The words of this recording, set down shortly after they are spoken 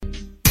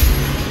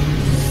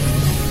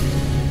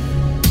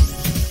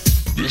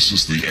This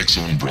is the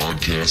X-Zone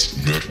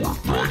Broadcast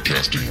Network,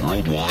 broadcasting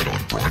worldwide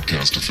on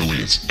broadcast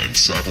affiliates and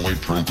satellite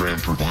program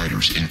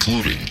providers,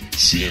 including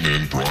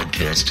CNN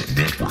Broadcast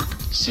Network,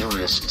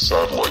 Sirius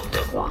Satellite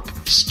Network,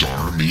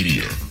 Star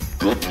Media,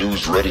 Good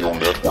News Radio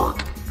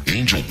Network,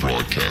 Angel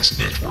Broadcast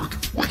Network,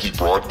 Wiki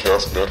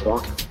Broadcast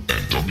Network,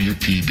 and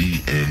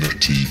WPBN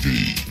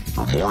TV.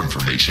 For more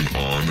information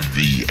on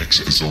the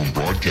X-Zone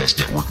Broadcast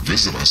Network,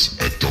 visit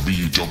us at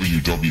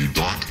www.xzbn.net.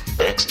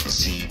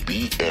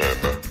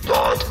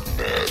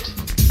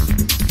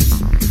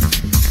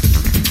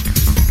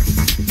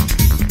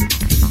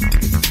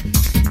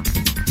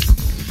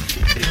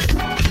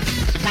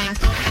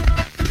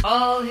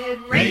 All Hit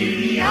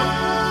Radio.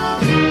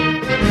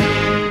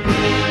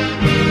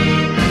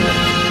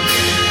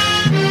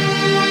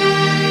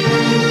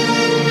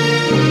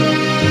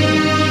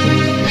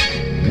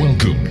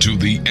 Welcome to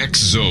the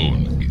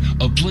X-Zone,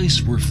 a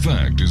place where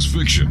fact is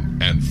fiction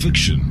and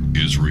fiction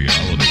is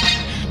reality.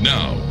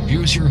 Now,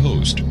 here's your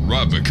host,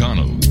 Rob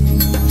McConnell.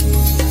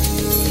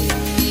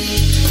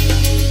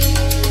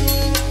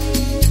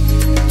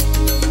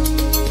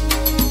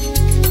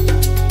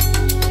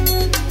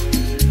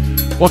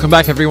 Welcome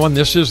back, everyone.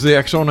 This is the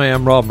X-Zone. I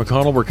am Rob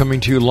McConnell. We're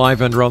coming to you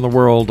live and around the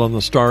world on the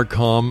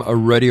Starcom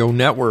Radio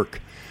Network.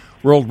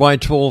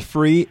 Worldwide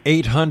toll-free,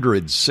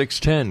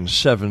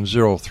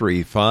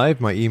 800-610-7035.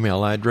 My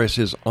email address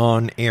is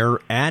onair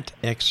at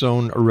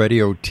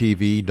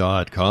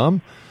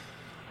xzoneradiotv.com.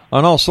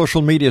 On all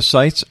social media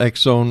sites,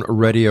 X-Zone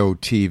Radio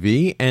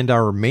TV, and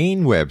our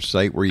main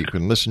website where you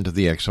can listen to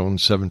the X-Zone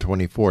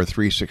 724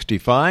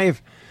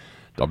 365,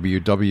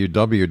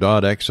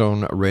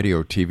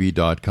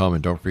 www.xzoneradiotv.com.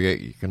 And don't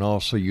forget, you can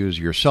also use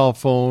your cell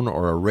phone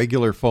or a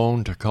regular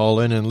phone to call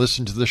in and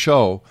listen to the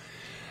show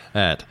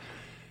at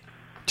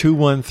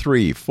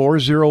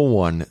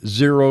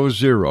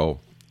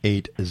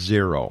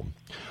 213-401-0080.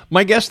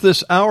 My guest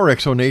this hour,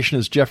 Exonation,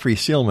 is Jeffrey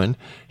Seelman.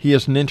 He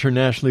is an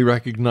internationally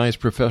recognized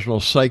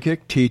professional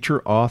psychic,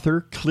 teacher,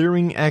 author,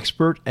 clearing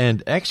expert,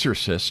 and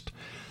exorcist,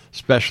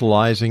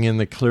 specializing in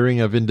the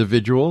clearing of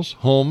individuals,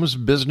 homes,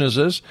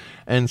 businesses,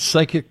 and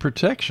psychic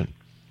protection.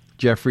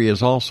 Jeffrey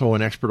is also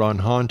an expert on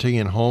haunting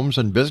in homes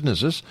and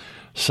businesses,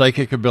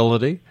 psychic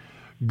ability,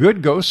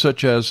 good ghosts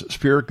such as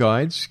spirit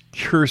guides,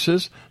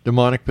 curses,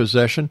 demonic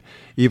possession,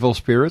 evil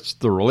spirits,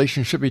 the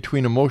relationship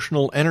between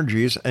emotional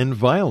energies and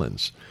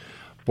violence.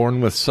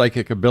 Born with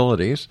psychic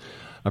abilities,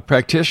 a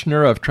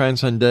practitioner of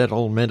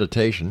transcendental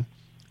meditation,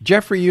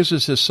 Jeffrey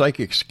uses his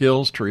psychic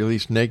skills to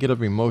release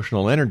negative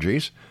emotional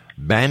energies,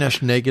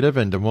 banish negative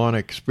and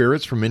demonic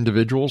spirits from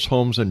individuals,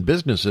 homes, and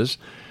businesses,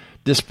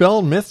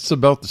 dispel myths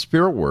about the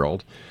spirit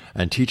world,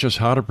 and teach us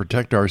how to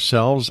protect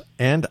ourselves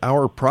and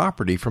our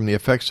property from the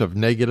effects of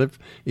negative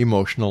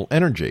emotional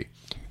energy,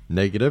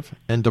 negative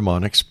and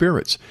demonic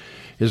spirits.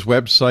 His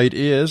website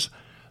is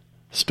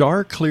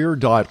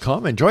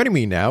starclear.com, and joining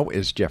me now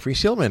is Jeffrey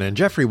Seelman. And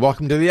Jeffrey,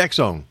 welcome to the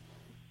X-Zone.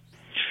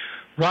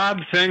 Rob,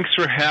 thanks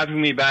for having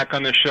me back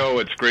on the show.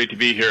 It's great to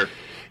be here.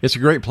 It's a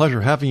great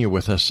pleasure having you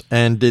with us,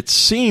 and it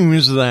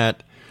seems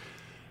that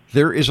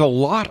there is a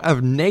lot of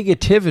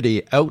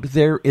negativity out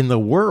there in the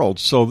world,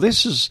 so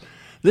this is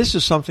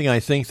something I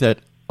think that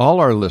all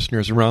our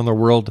listeners around the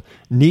world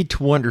need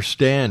to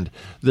understand.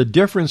 The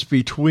difference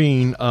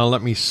between,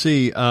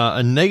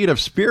 a negative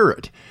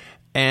spirit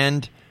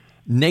and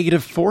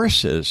negative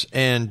forces,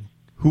 and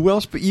who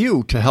else but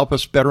you to help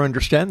us better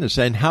understand this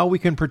and how we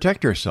can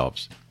protect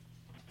ourselves.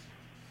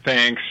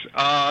 Thanks.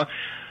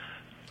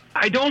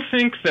 I don't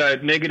think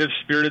that negative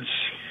spirits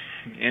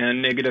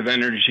and negative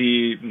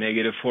energy,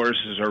 negative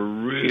forces are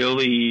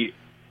really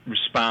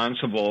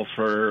responsible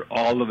for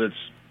all of its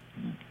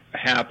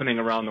happening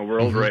around the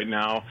world right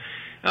now.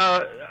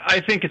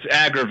 I think it's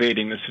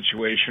aggravating the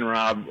situation,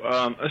 Rob.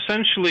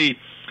 Essentially,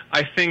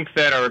 I think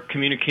that our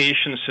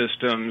communication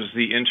systems,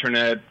 the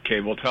internet,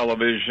 cable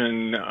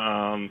television,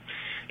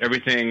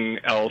 everything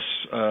else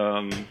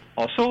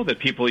also that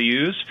people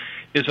use,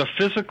 is a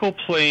physical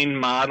plane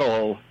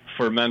model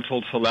for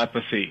mental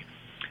telepathy.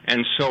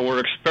 And so we're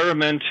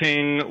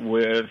experimenting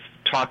with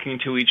talking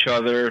to each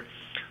other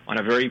on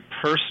a very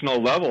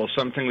personal level,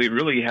 something we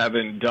really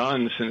haven't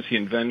done since the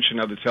invention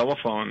of the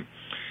telephone.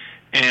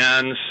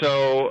 And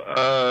so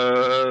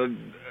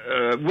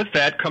with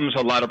that comes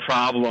a lot of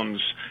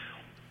problems.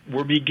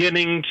 We're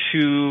beginning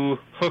to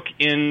hook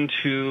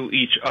into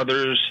each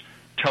other's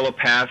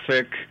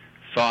telepathic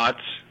thoughts,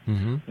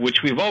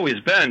 which we've always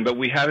been, but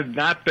we have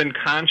not been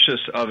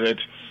conscious of it.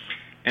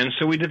 And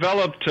so we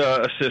developed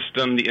a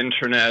system, the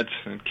internet,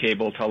 and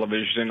cable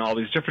television, all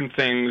these different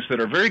things that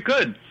are very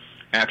good,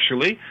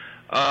 actually,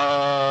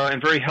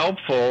 and very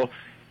helpful,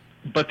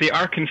 but they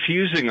are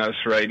confusing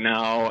us right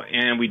now,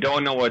 and we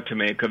don't know what to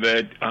make of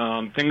it.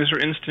 Things are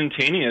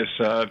instantaneous.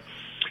 I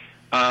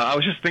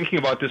was just thinking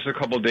about this a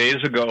couple of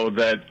days ago,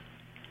 that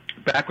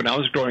back when I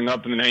was growing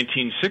up in the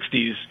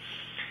 1960s,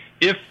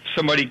 if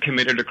somebody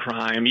committed a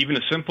crime, even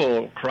a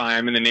simple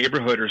crime in the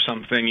neighborhood or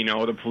something,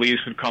 the police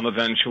would come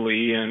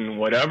eventually and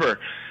whatever.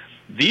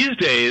 These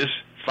days,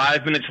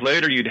 5 minutes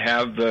later, you'd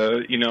have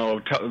the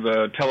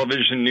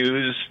television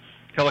news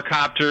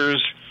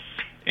helicopters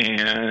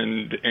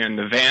and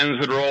the vans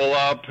would roll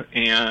up,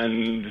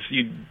 and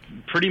you'd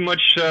pretty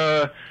much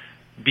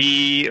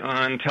be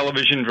on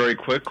television very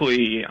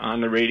quickly,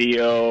 on the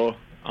radio,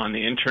 on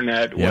the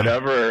internet,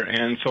 whatever.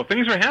 And so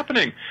things are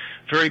happening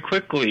very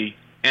quickly.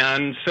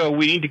 And so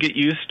we need to get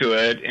used to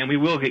it, and we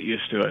will get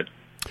used to it.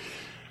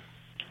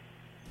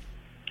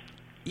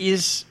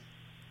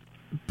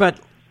 But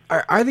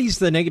are these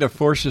the negative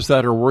forces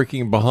that are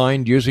working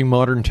behind using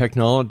modern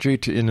technology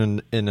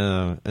in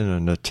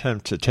an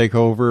attempt to take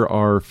over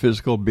our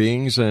physical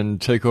beings and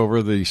take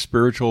over the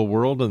spiritual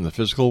world and the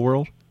physical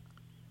world?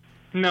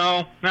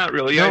 No, not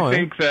really. No, I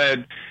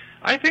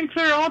think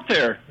they're out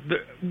there.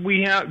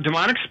 We have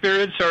demonic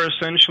spirits are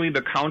essentially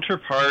the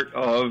counterpart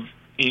of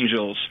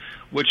angels,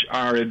 which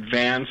are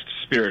advanced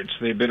spirits.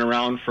 They've been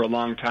around for a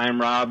long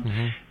time, Rob,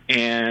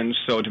 and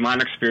so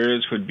demonic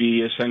spirits would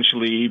be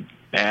essentially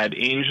bad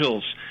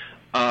angels.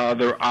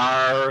 There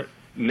are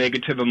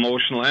negative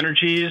emotional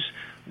energies.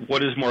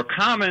 What is more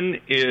common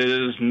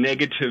is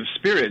negative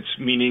spirits,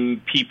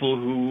 meaning people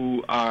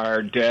who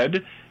are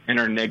dead and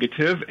are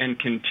negative and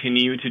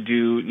continue to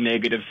do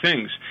negative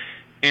things.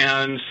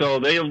 And so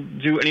they'll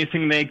do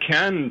anything they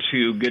can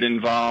to get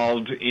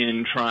involved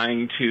in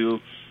trying to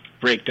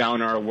break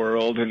down our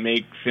world and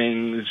make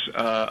things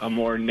a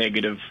more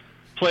negative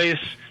place.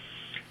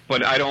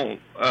 But I don't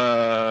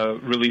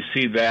really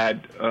see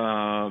that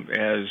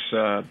as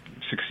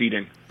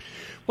succeeding.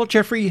 Well,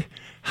 Jeffrey,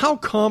 how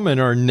common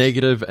are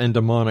negative and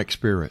demonic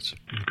spirits?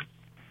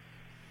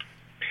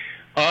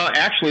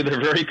 Actually,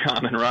 they're very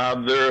common,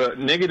 Rob. They're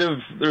negative.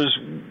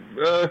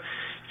 If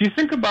you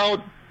think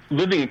about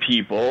living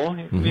people,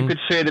 you could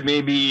say that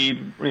maybe,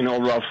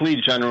 roughly,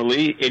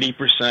 generally,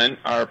 80%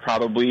 are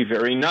probably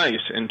very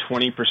nice and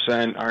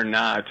 20% are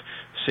not.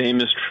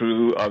 Same is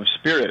true of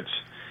spirits.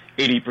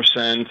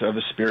 80% of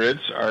the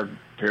spirits are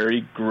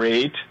very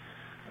great,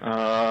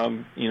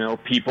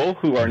 people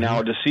who are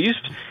now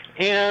deceased,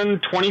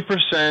 and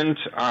 20%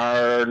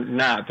 are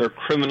not. They're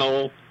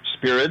criminal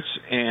spirits,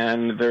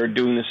 and they're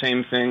doing the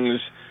same things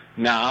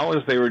now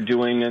as they were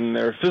doing in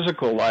their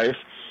physical life.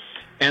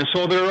 And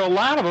so there are a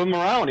lot of them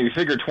around. You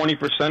figure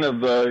 20% of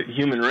the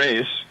human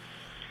race,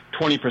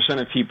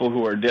 20% of people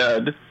who are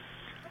dead,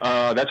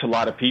 that's a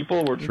lot of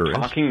people. We're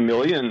talking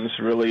millions,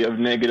 really, of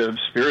negative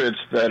spirits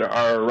that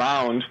are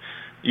around.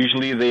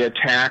 Usually they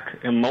attack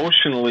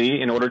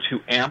emotionally in order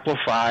to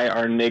amplify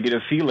our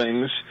negative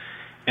feelings,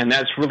 and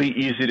that's really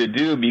easy to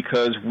do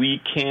because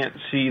we can't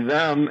see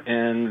them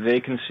and they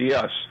can see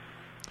us.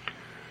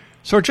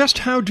 So just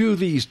how do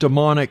these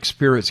demonic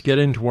spirits get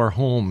into our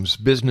homes,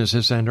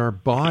 businesses, and our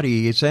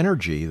body's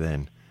energy,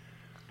 then?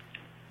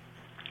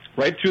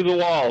 Right through the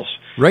walls.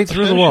 Right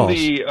through the walls.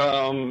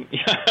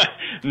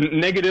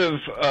 Negative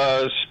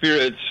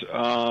spirits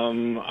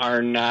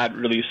are not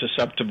really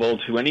susceptible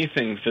to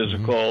anything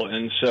physical,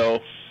 and so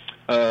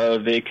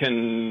they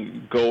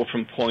can go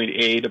from point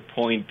A to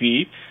point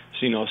B,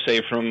 so,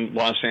 say from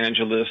Los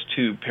Angeles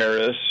to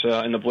Paris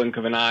in the blink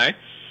of an eye.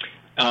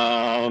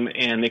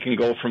 And they can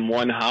go from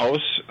one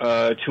house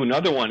to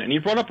another one. And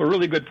you brought up a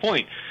really good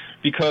point,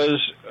 because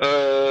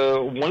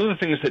one of the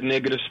things that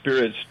negative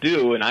spirits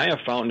do, and I have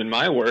found in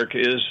my work,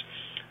 is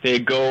they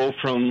go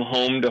from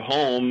home to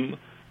home,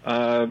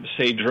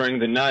 say during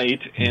the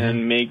night,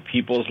 and make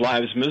people's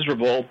lives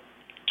miserable,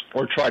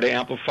 or try to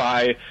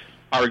amplify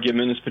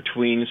arguments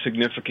between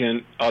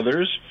significant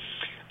others.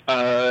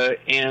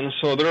 And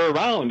so they're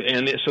around,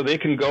 and so they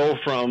can go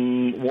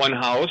from one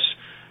house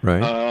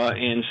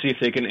and see if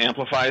they can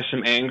amplify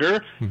some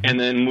anger, and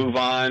then move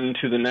on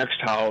to the next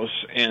house,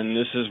 and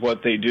this is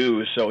what they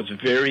do. So it's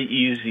very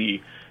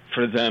easy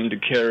for them to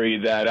carry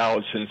that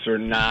out, since they're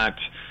not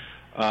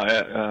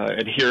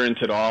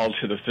adherent at all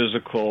to the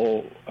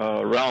physical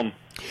realm.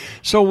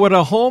 So would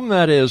a home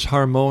that is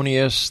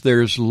harmonious,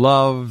 there's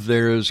love,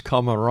 there's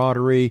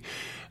camaraderie,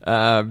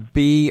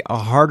 be a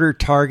harder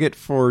target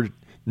for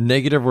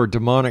negative or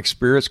demonic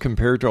spirits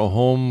compared to a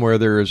home where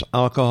there's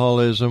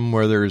alcoholism,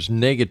 where there's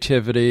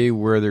negativity,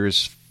 where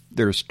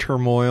there's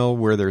turmoil,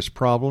 where there's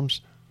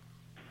problems?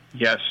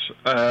 Yes.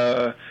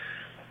 Love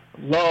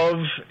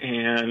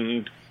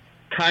and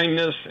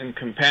kindness and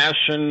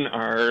compassion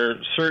are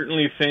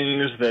certainly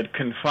things that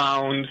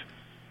confound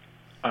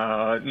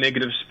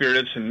negative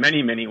spirits in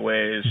many, many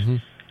ways.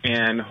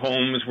 And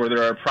homes where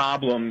there are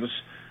problems,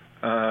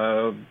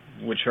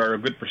 which are a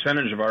good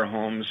percentage of our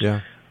homes,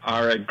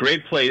 are a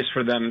great place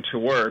for them to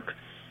work,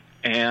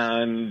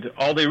 and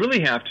all they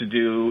really have to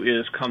do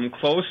is come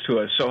close to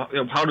us. So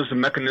how does the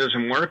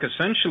mechanism work?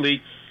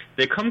 Essentially,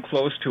 they come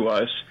close to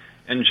us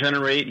and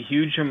generate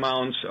huge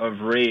amounts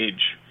of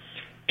rage,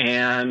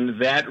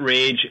 and that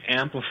rage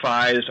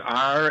amplifies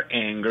our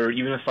anger,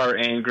 even if our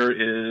anger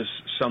is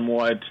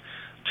somewhat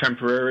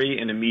temporary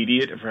and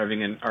immediate. If we're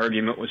having an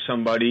argument with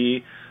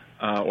somebody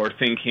or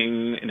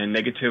thinking in a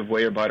negative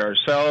way about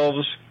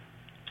ourselves,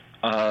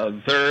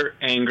 their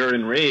anger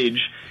and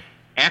rage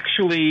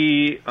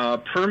actually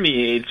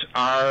permeates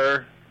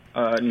our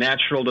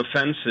natural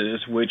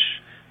defenses, which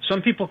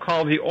some people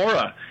call the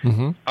aura.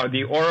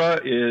 The aura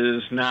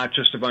is not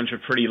just a bunch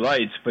of pretty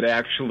lights, but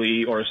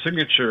actually, or a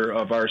signature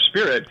of our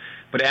spirit,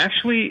 but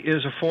actually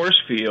is a force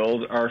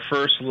field, our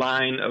first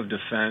line of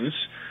defense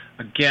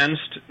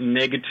against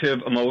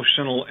negative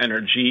emotional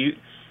energy,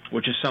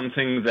 which is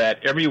something that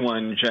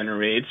everyone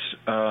generates,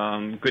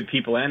 good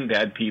people and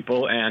bad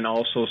people, and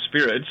also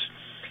spirits.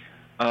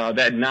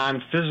 That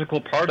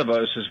non-physical part of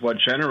us is what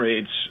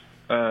generates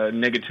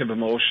negative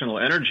emotional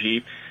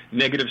energy.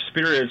 Negative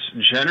spirits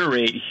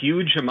generate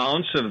huge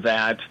amounts of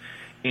that,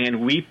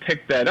 and we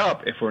pick that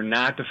up if we're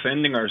not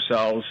defending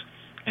ourselves,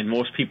 and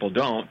most people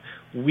don't.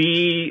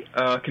 We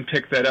can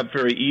pick that up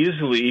very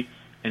easily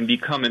and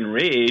become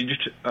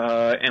enraged,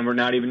 and we're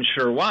not even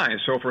sure why.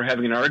 So if we're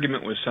having an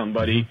argument with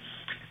somebody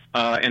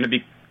and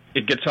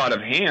it gets out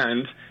of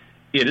hand,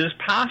 it is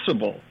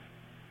possible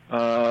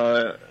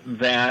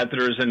that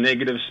there's a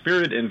negative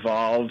spirit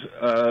involved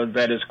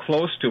that is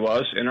close to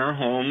us in our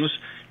homes,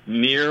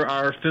 near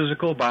our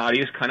physical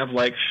bodies, kind of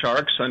like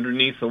sharks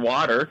underneath the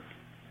water,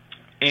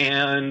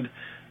 and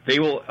they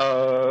will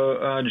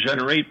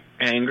generate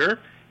anger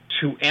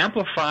to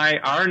amplify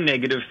our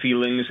negative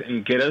feelings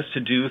and get us to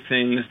do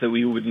things that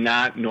we would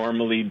not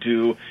normally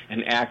do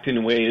and act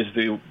in ways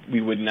that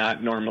we would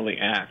not normally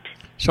act.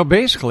 So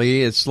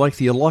basically, it's like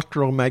the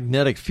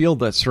electromagnetic field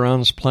that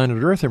surrounds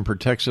planet Earth and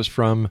protects us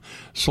from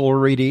solar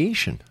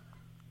radiation.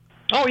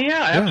 Oh,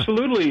 yeah.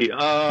 Absolutely.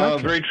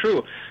 Gotcha. Very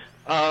true.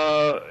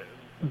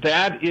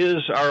 That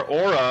is our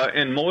aura,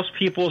 and most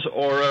people's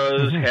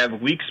auras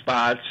have weak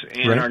spots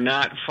and are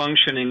not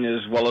functioning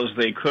as well as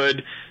they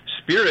could.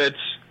 Spirits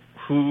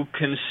who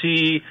can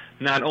see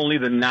not only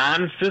the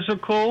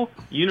non-physical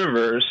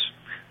universe,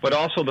 but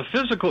also the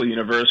physical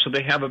universe, so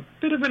they have a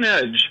bit of an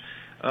edge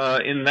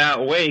in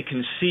that way,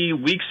 can see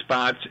weak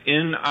spots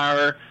in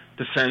our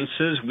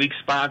defenses, weak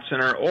spots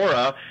in our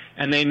aura,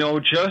 and they know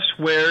just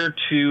where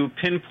to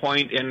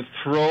pinpoint and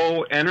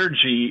throw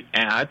energy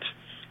at,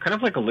 kind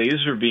of like a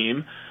laser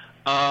beam,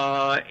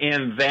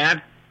 and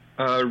that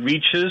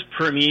reaches,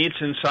 permeates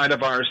inside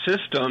of our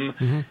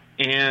system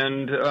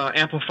and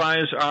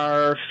amplifies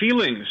our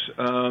feelings.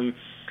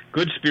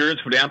 Good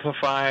spirits would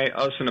amplify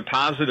us in a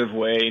positive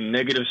way.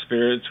 Negative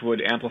spirits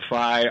would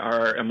amplify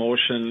our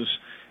emotions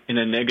in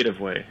a negative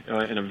way,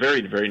 in a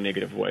very, very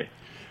negative way.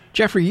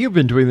 Jeffrey, you've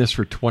been doing this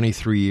for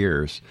 23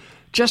 years.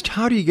 Just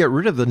how do you get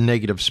rid of the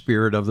negative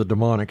spirit of the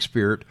demonic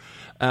spirit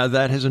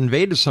that has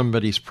invaded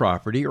somebody's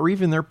property or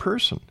even their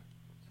person?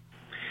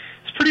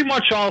 It's pretty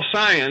much all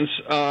science.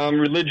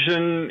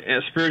 Religion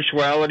and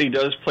spirituality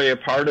does play a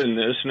part in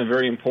this, and a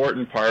very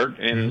important part,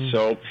 and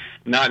so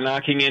not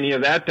knocking any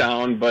of that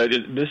down, but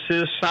this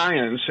is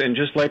science, and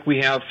just like we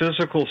have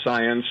physical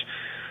science,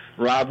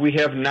 Rob, we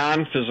have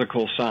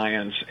non-physical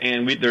science,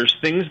 and there's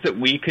things that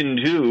we can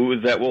do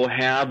that will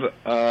have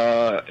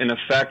an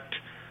effect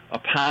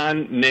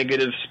upon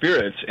negative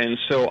spirits. And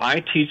so I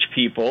teach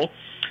people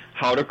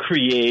how to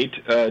create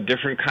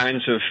different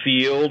kinds of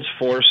fields,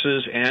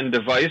 forces, and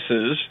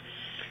devices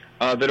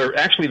that are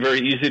actually very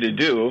easy to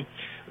do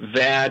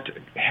that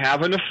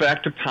have an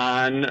effect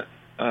upon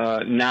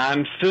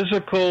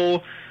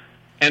non-physical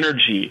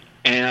energy.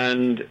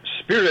 And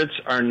spirits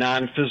are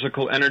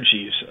non-physical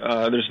energies.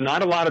 There's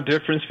not a lot of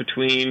difference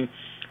between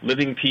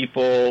living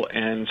people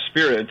and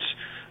spirits.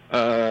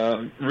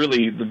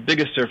 Really, the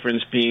biggest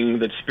difference being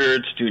that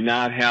spirits do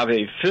not have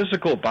a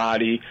physical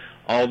body,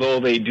 although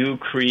they do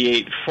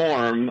create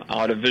form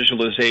out of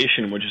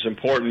visualization, which is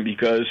important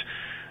because,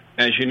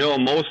 as you know,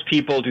 most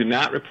people do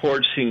not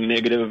report seeing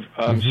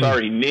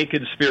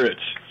naked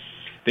spirits.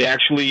 They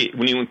actually,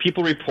 when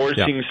people report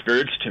seeing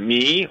spirits to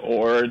me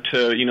or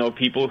to,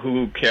 people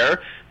who care,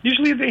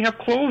 usually they have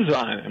clothes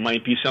on. It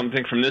might be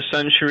something from this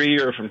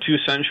century or from 2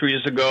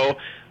 centuries ago,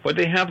 but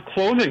they have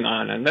clothing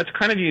on, and that's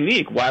kind of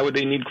unique. Why would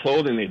they need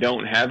clothing? They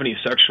don't have any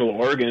sexual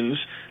organs.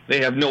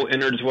 They have no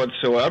innards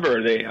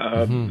whatsoever. They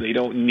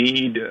don't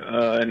need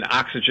an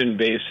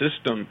oxygen-based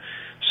system.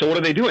 So what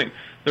are they doing?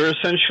 They're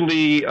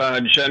essentially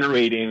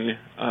generating,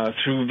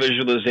 through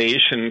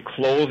visualization,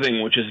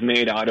 clothing which is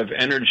made out of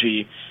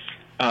energy,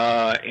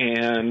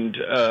 and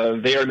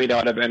they are made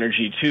out of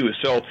energy too.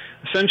 So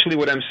essentially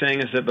what I'm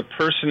saying is that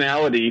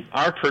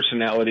our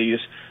personalities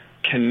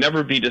can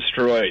never be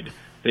destroyed.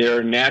 They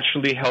are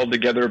naturally held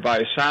together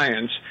by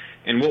science,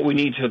 and what we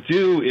need to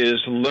do is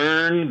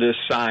learn this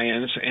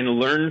science and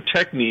learn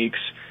techniques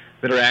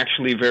that are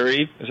actually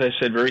very, as I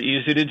said, very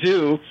easy to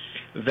do,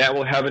 that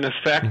will have an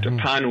effect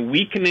upon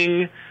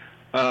weakening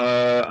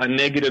a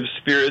negative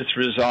spirit's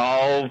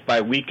resolve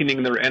by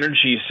weakening their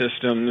energy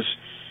systems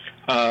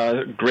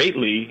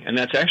greatly, and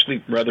that's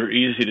actually rather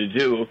easy to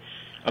do,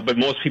 but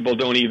most people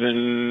don't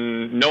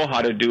even know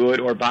how to do it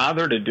or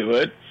bother to do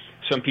it.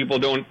 Some people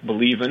don't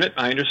believe in it.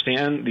 I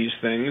understand these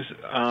things.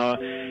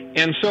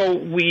 And so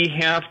we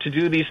have to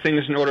do these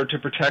things in order to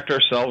protect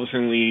ourselves,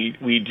 and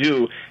we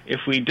do. If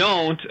we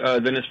don't,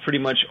 then it's pretty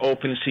much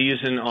open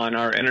season on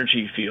our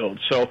energy field.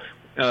 So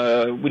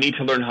we need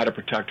to learn how to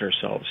protect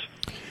ourselves.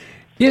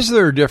 Is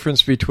there a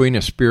difference between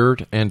a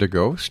spirit and a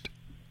ghost?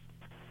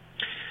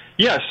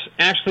 Yes,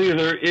 actually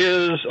there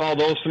is,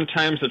 although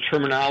sometimes the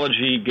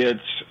terminology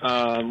gets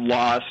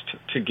lost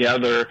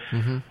together.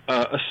 Mm-hmm.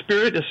 A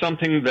spirit is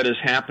something that is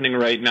happening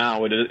right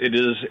now. It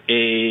is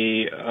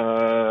a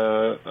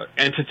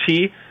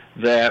entity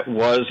that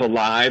was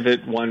alive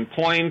at one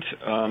point.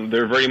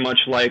 They're very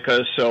much like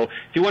us. So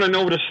if you want to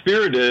know what a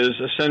spirit is,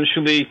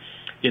 essentially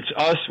it's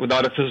us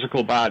without a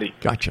physical body.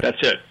 Gotcha.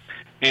 That's it.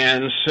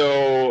 And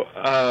so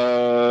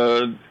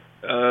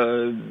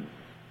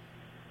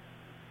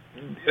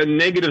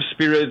negative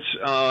spirits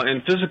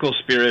and physical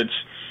spirits,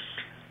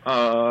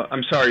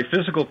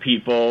 physical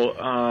people,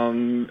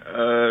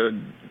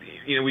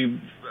 we've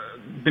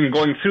been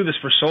going through this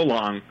for so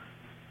long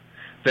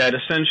that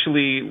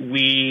essentially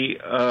we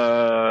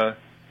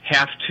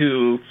have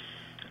to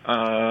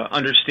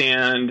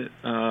understand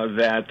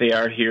that they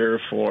are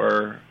here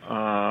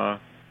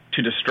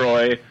to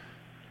destroy,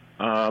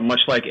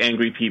 much like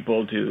angry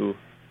people do.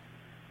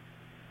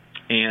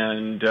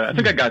 And I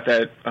think I got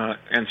that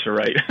answer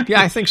right. Yeah,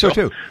 I think so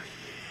too.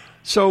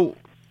 So,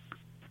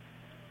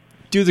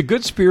 do the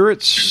good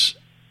spirits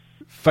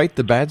fight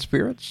the bad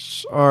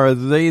spirits? Are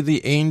they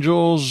the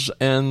angels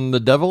and the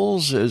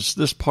devils? Is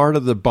this part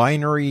of the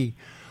binary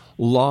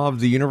law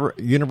of the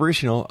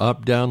universe?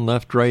 Up, down,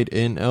 left, right,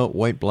 in, out,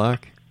 white,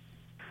 black?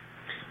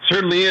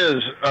 Certainly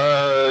is.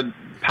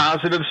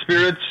 Positive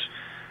spirits.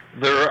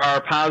 There are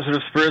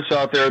positive spirits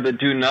out there that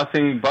do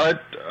nothing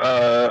but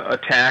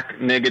attack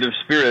negative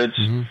spirits,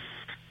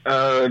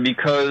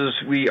 because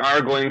we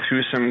are going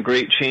through some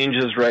great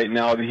changes right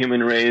now. The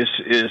human race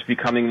is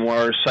becoming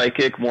more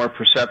psychic, more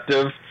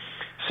perceptive.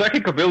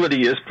 Psychic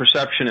ability is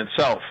perception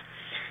itself.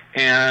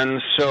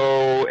 And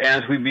so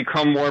as we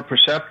become more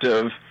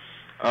perceptive,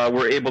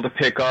 we're able to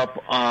pick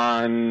up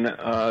on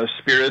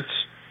spirits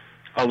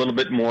a little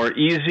bit more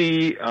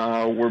easy.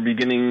 We're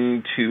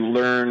beginning to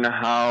learn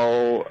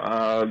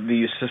how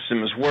these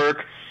systems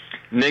work.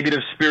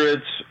 Negative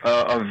spirits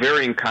of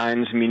varying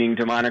kinds, meaning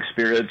demonic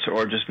spirits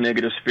or just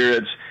negative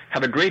spirits,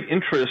 have a great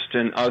interest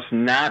in us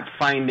not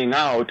finding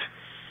out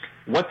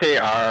what they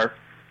are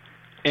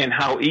and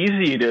how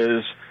easy it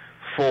is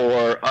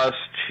for us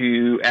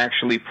to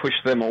actually push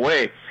them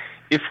away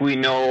if we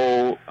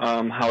know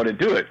how to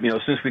do it.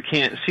 Since we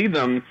can't see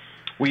them,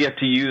 we have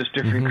to use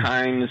different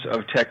kinds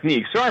of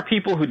techniques. There are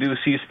people who do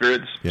see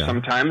spirits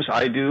sometimes.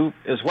 I do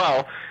as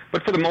well.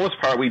 But for the most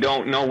part, we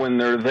don't know when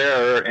they're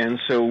there, and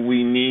so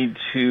we need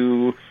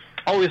to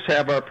always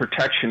have our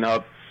protection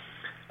up,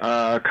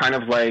 kind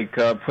of like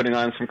putting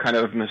on some kind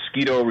of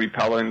mosquito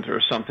repellent or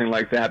something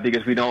like that,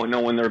 because we don't know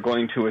when they're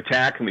going to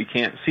attack, and we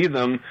can't see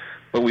them,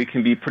 but we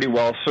can be pretty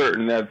well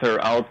certain that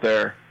they're out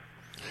there.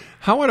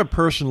 How would a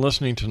person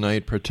listening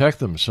tonight protect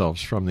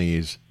themselves from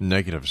these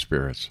negative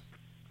spirits?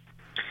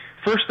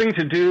 First thing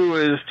to do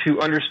is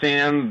to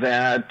understand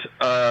that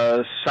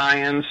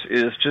science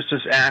is just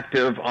as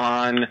active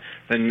on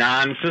the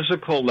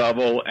non-physical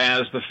level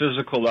as the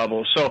physical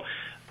level. So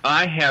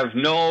I have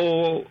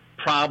no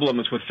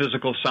problems with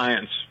physical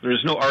science.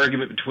 There's no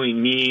argument between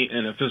me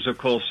and a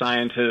physical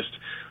scientist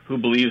who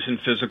believes in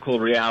physical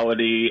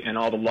reality and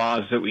all the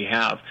laws that we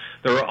have.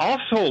 There are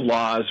also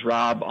laws,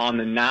 Rob, on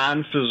the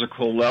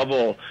non-physical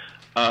level.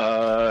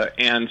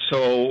 And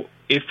so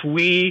if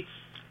we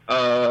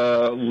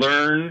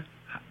learn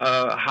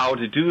how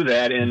to do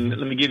that, and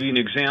let me give you an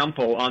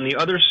example. On the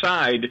other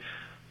side,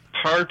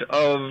 part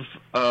of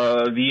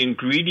the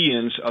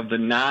ingredients of the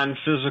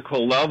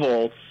non-physical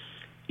level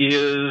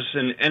is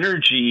an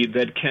energy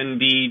that can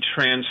be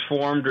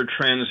transformed or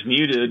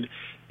transmuted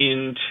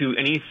into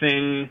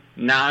anything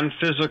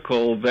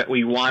non-physical that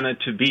we want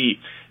it to be.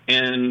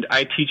 And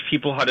I teach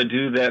people how to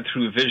do that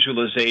through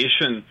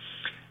visualization.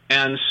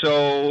 And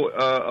so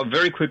a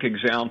very quick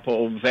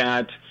example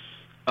that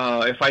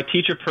if I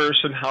teach a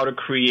person how to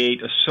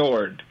create a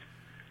sword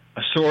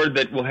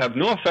that will have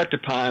no effect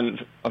upon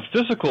a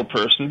physical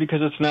person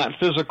because it's not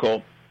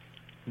physical,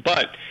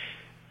 but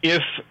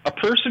if a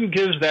person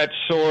gives that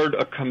sword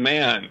a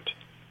command,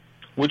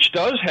 which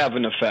does have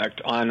an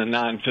effect on a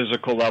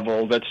non-physical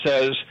level, that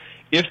says,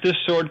 if this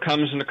sword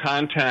comes into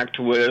contact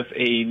with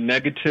a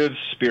negative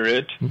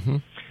spirit,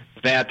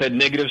 that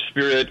negative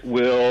spirit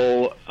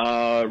will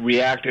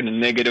react in a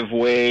negative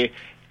way,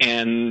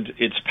 and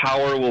its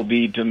power will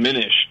be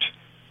diminished.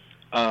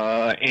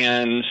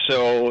 And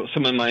so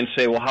someone might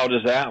say, well, how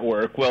does that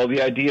work? Well,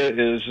 the idea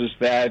is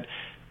that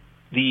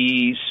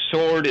the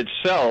sword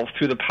itself,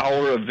 through the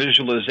power of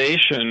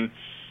visualization,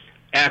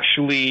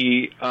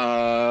 actually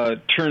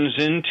turns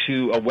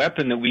into a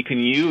weapon that we can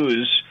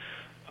use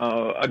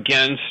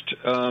against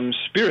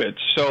spirits.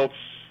 So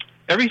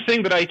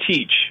everything that I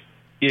teach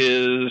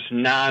is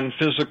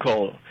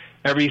non-physical.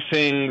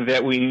 Everything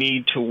that we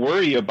need to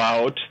worry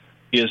about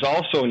is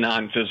also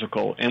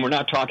non-physical. And we're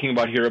not talking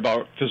about here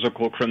about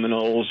physical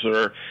criminals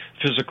or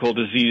physical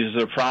diseases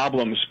or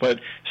problems, but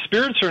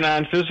spirits are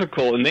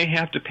non-physical, and they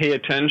have to pay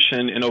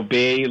attention and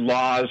obey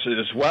laws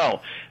as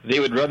well. They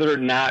would rather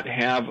not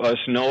have us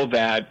know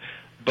that,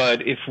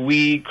 but if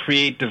we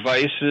create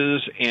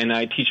devices, and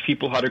I teach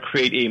people how to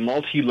create a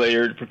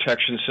multi-layered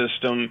protection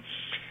system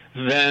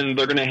then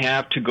they're going to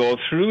have to go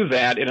through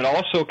that, and it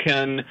also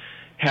can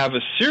have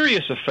a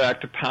serious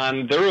effect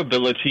upon their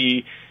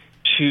ability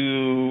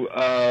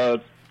to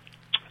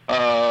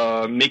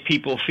make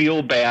people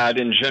feel bad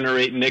and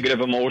generate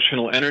negative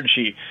emotional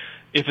energy.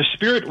 If a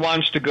spirit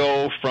wants to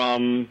go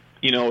from,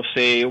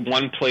 say,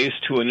 one place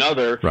to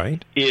another,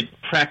 right, it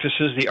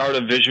practices the art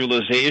of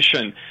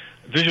visualization.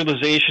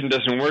 Visualization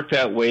doesn't work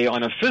that way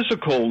on a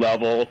physical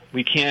level.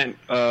 We can't,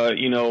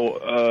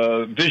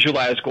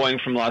 visualize going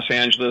from Los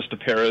Angeles to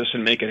Paris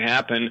and make it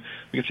happen.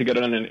 We can get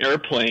it on an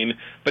airplane,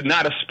 but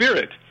not a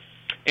spirit.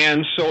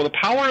 And so the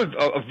power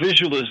of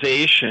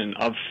visualization,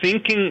 of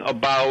thinking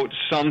about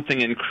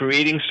something and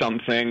creating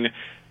something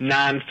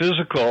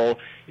non-physical,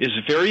 is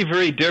very,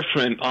 very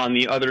different on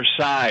the other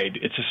side.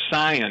 It's a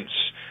science.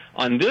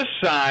 On this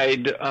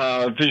side,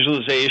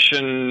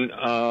 visualization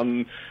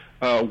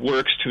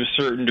works to a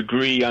certain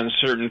degree on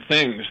certain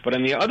things. But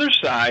on the other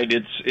side,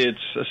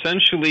 it's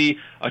essentially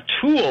a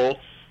tool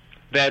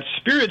that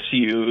spirits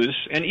use,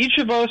 and each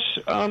of us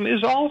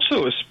is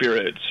also a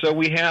spirit. So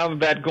we have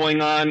that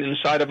going on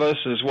inside of us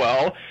as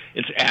well.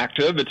 It's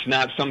active. It's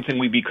not something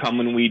we become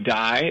when we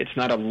die. It's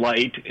not a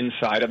light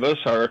inside of us.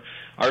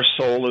 Our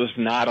soul is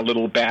not a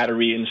little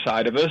battery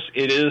inside of us.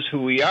 It is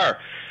who we are.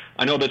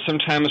 I know that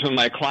sometimes when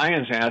my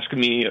clients ask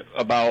me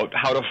about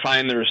how to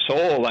find their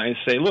soul, I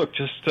say, look,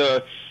 just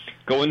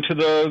go into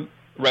the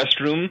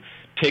restroom,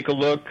 take a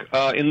look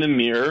in the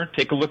mirror,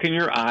 take a look in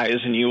your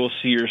eyes, and you will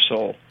see your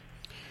soul.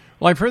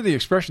 Well, I've heard the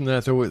expression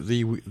that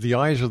the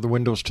eyes are the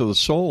windows to the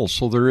soul,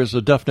 so there is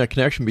a definite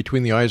connection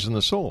between the eyes and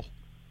the soul.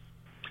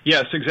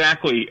 Yes,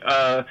 exactly.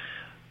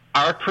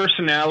 Our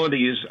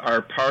personalities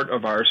are part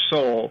of our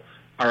soul.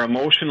 Our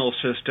emotional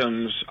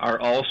systems are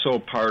also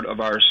part of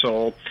our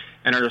soul.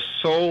 And our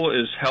soul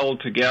is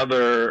held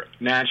together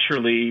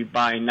naturally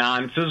by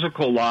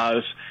non-physical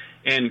laws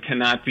and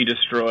cannot be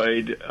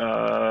destroyed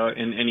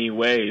in any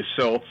way.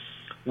 So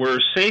we're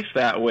safe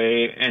that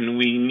way, and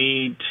we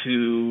need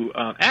to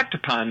act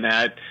upon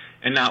that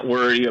and not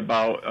worry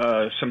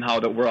about somehow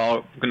that we're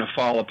all going to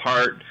fall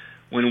apart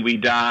when we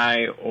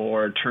die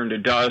or turn to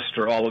dust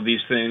or all of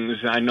these things.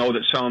 And I know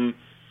that some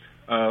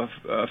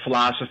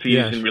philosophies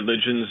and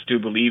religions do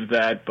believe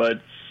that,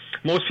 but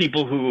most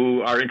people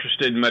who are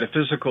interested in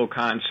metaphysical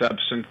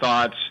concepts and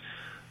thoughts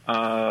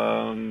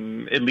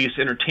at least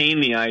entertain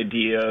the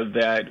idea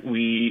that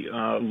we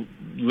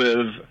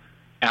live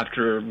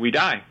after we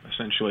die,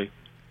 essentially.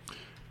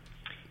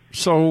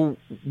 So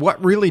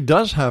what really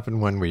does happen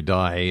when we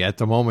die? At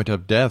the moment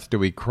of death, do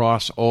we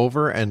cross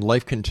over and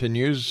life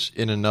continues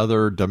in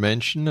another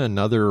dimension,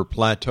 another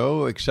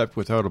plateau, except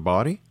without a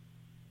body?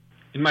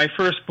 In my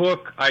first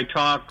book, I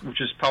talk,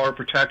 which is Power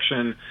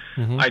Protection,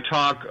 I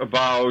talk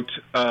about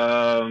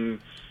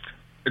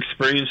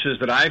experiences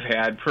that I've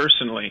had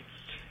personally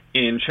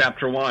in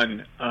Chapter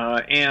 1.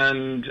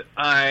 And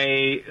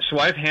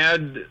I've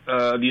had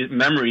these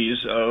memories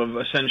of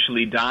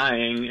essentially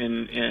dying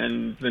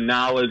and the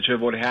knowledge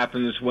of what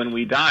happens when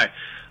we die.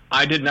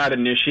 I did not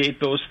initiate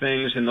those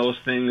things, and those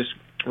things,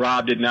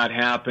 Rob, did not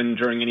happen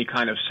during any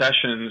kind of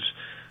sessions.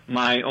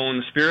 My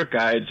own spirit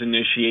guides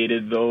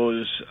initiated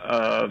those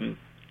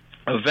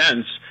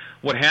events.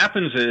 What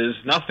happens is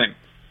nothing.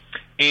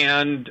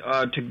 And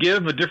to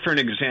give a different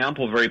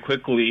example very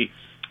quickly,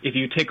 if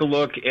you take a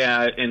look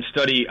at and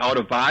study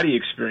out-of-body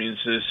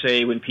experiences,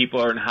 say when people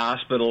are in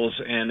hospitals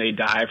and they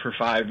die for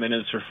 5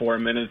 minutes or 4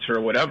 minutes or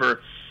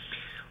whatever,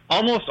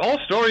 almost all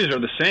stories are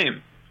the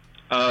same.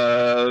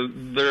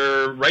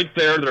 They're right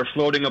there, they're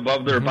floating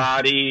above their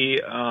body,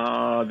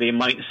 they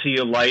might see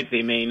a light,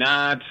 they may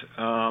not,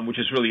 which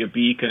is really a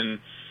beacon,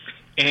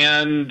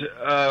 and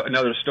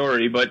another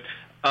story, but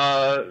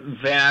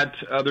that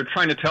they're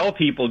trying to tell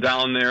people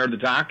down there, the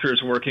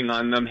doctors working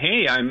on them,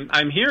 hey,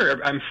 I'm here,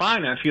 I'm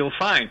fine, I feel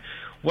fine.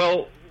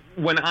 Well,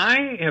 when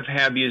I have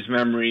had these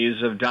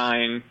memories of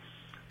dying,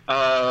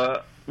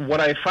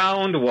 what I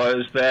found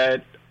was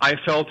that I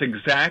felt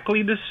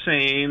exactly the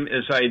same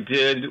as I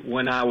did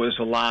when I was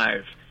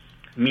alive,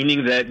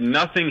 meaning that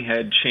nothing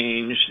had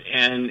changed,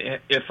 and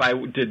if I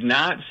did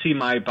not see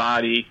my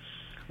body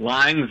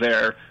lying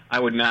there, I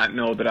would not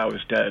know that I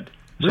was dead.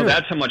 So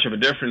that's how much of a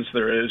difference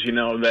there is,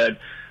 that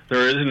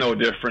there is no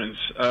difference.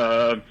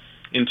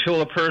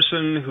 Until a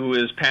person who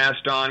is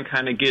passed on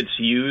kind of gets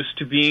used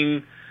to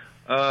being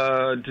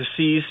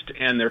deceased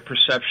and their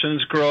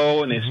perceptions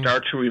grow and they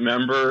start to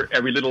remember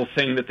every little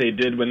thing that they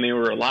did when they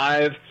were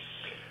alive,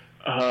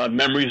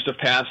 memories of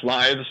past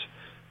lives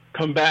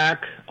come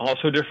back,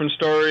 also a different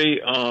story.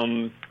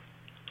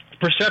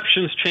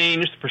 Perceptions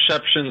change,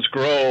 perceptions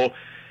grow.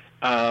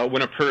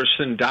 When a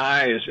person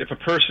dies, if a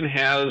person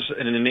has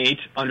an innate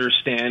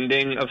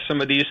understanding of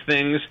some of these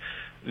things,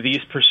 these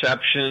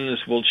perceptions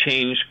will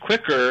change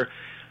quicker.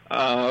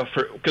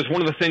 Because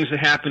one of the things that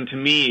happened to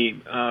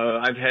me,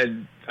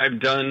 I've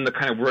done the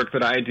kind of work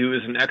that I do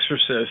as an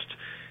exorcist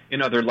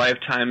in other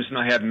lifetimes, and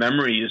I have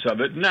memories of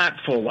it, not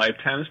full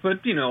lifetimes,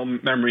 but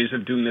memories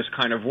of doing this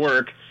kind of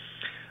work.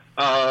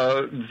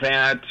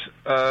 That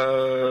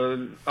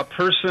a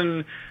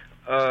person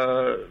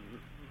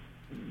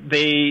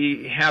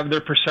they have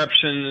their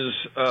perceptions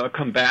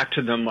come back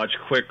to them much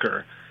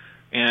quicker.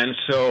 And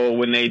so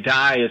when they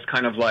die, it's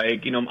kind of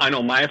like, I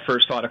know my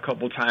first thought a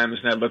couple times,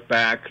 and I look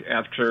back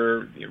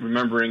after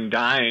remembering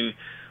dying,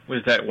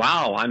 was that,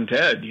 wow, I'm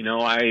dead.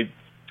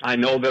 I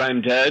know that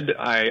I'm dead.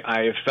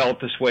 I have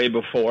felt this way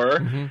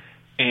before,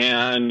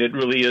 and it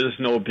really is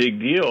no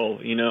big deal.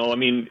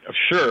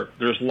 Sure,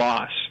 there's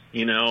loss,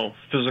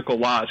 physical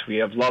loss. We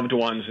have loved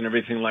ones and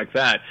everything like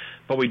that,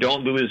 but we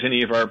don't lose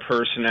any of our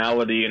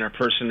personality, and our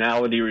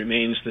personality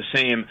remains the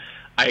same.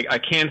 I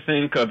can't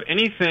think of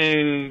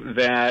anything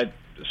that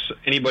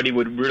anybody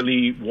would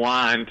really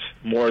want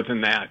more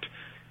than that,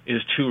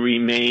 is to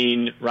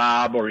remain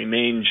Rob or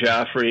remain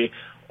Jeffrey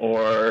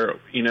or,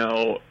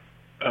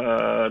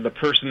 the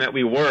person that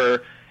we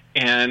were,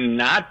 and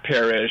not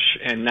perish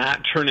and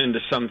not turn into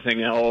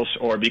something else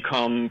or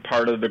become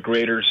part of the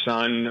greater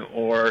sun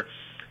or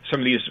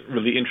some of these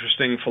really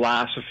interesting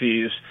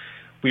philosophies.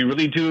 We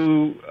really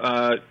do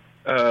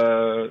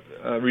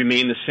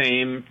remain the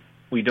same.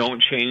 We don't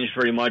change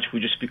very much. We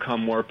just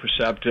become more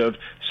perceptive.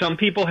 Some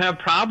people have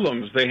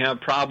problems. They have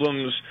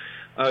problems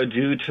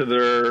due to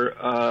their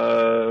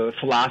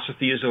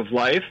philosophies of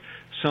life.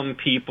 Some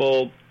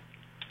people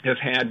have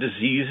had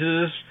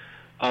diseases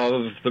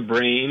of the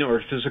brain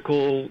or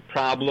physical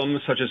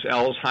problems such as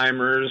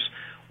Alzheimer's,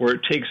 where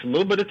it takes a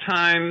little bit of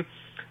time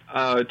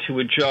to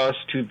adjust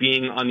to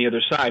being on the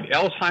other side.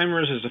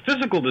 Alzheimer's is a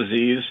physical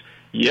disease.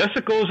 Yes,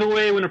 it goes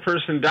away when a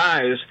person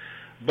dies,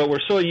 but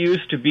we're so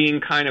used to being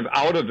kind of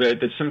out of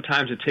it that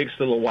sometimes it takes a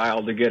little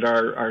while to get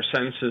our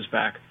senses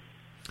back.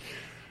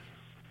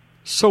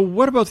 So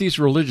what about these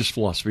religious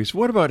philosophies?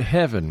 What about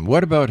heaven?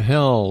 What about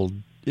hell?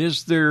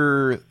 Is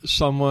there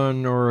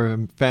someone or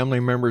family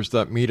members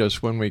that meet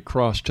us when we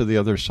cross to the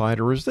other side,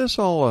 or is this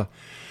all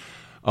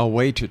a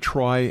way to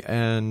try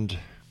and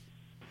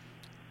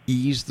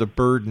ease the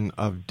burden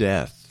of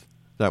death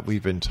that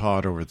we've been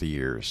taught over the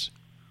years?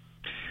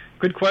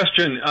 Good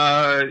question.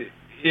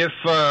 If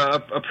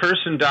a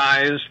person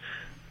dies,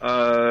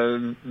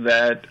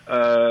 they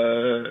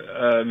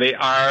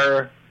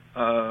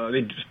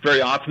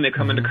very often they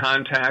come into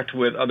contact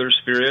with other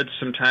spirits.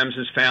 Sometimes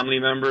it's family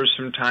members.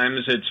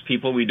 Sometimes it's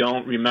people we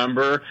don't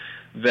remember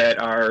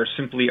that are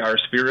simply our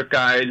spirit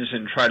guides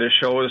and try to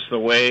show us the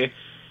way,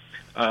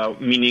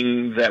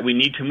 meaning that we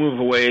need to move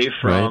away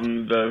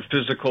from the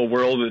physical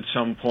world at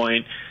some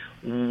point.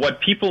 What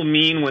people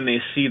mean when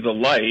they see the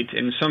light,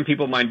 and some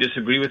people might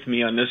disagree with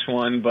me on this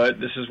one, but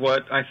this is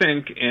what I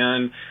think,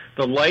 and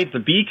the light, the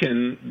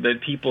beacon that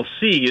people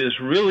see is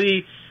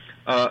really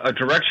a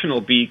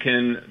directional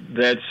beacon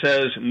that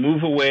says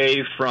move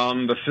away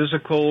from the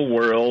physical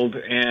world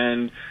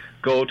and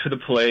go to the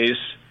place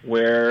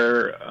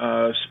where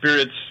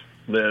spirits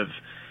live.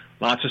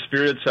 Lots of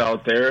spirits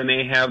out there, and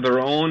they have their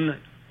own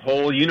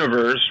whole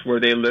universe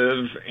where they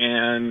live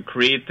and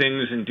create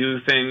things and do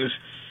things.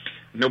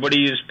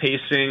 Nobody is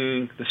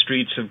pacing the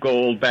streets of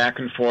gold back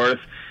and forth.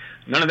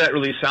 None of that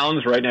really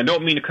sounds right. And I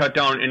don't mean to cut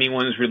down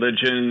anyone's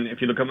religion. If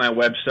you look at my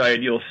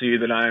website, you'll see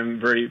that I'm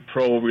very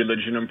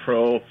pro-religion and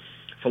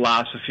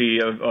pro-philosophy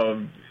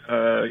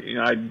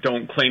I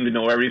don't claim to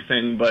know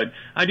everything, but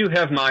I do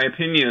have my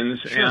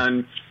opinions. Sure.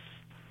 And,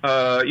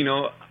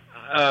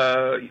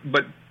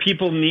 but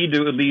people need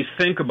to at least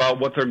think about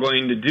what they're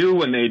going to do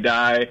when they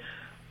die,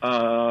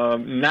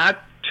 not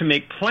to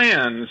make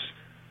plans,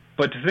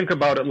 but to think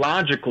about it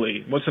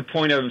logically. What's the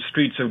point of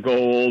streets of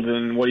gold,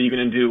 and what are you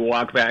going to do,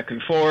 walk back and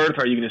forth?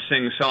 Are you going to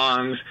sing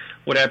songs?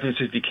 What happens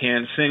if you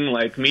can't sing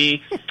like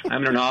me?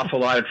 I'm in an awful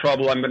lot of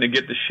trouble. I'm going to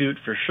get the shoot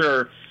for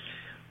sure.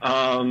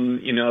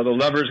 The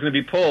lever's going to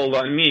be pulled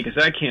on me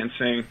because I can't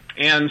sing.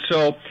 And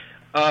so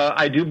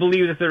I do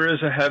believe that there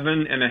is a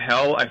heaven and a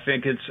hell. I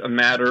think it's a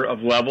matter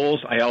of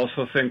levels. I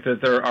also think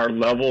that there are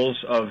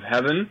levels of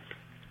heaven.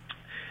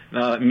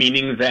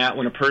 Meaning that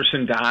when a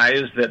person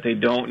dies, that they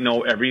don't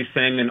know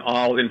everything and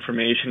all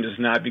information does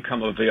not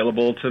become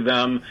available to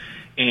them,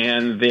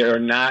 and they're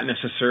not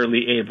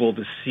necessarily able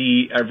to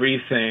see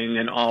everything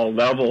in all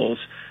levels.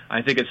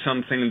 I think it's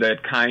something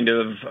that kind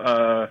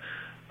of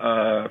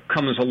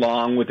comes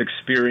along with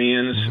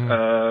experience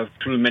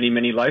through many,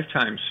 many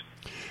lifetimes.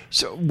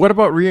 So what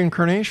about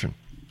reincarnation?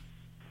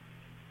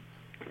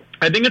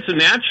 I think it's a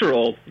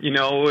natural.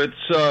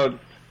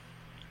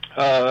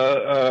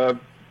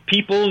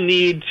 People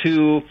need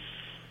to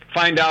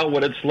find out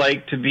what it's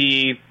like to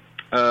be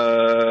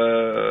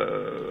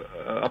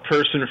a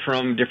person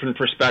from different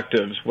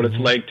perspectives, what it's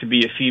like to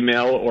be a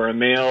female or a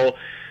male,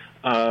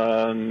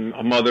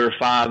 a mother,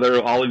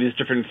 father, all of these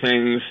different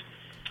things.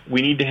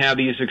 We need to have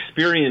these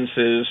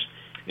experiences.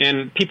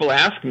 And people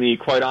ask me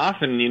quite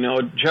often,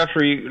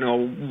 Jeffrey,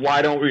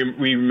 why don't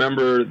we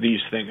remember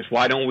these things?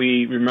 Why don't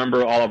we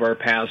remember all of our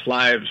past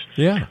lives?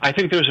 Yeah. I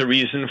think there's a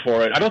reason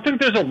for it. I don't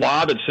think there's a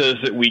law that says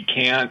that we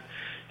can't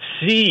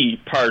see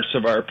parts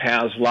of our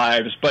past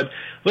lives, but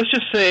let's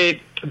just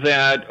say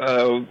that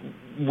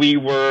we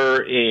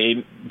were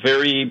a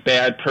very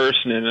bad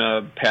person in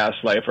a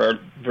past life, or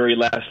very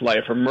last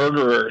life, a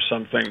murderer or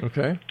something.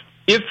 Okay.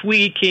 If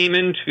we came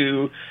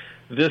into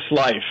this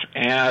life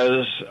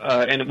as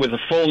and with a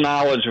full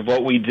knowledge of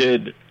what we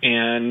did,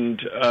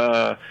 and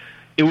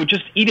it would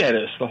just eat at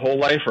us the whole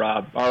life,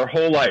 Rob, our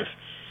whole life.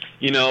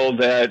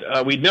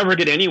 That we'd never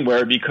get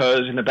anywhere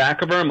because in the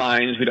back of our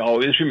minds we'd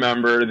always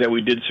remember that we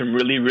did some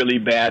really, really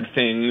bad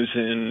things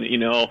in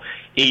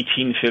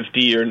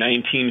 1850 or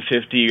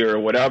 1950 or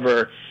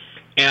whatever.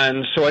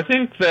 And so I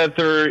think that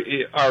there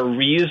are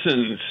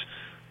reasons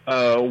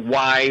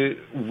why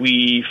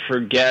we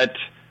forget,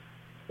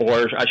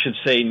 or I should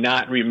say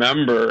not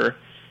remember,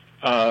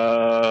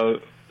 some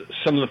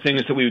of the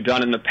things that we've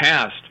done in the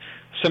past.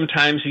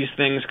 Sometimes these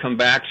things come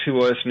back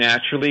to us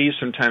naturally.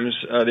 Sometimes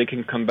they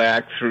can come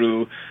back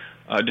through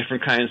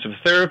different kinds of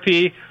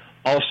therapy.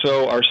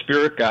 Also, our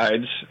spirit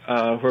guides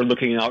who are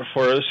looking out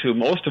for us, who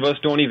most of us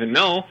don't even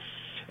know.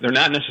 They're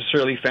not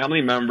necessarily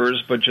family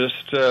members, but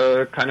just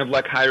kind of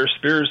like higher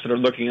spirits that are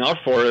looking out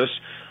for us,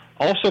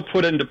 also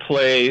put into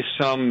play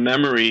some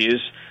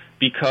memories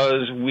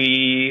because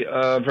we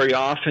very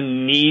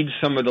often need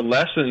some of the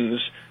lessons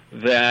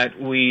that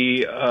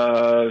we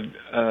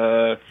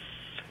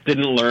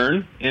didn't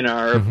learn in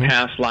our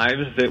past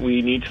lives that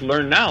we need to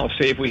learn now.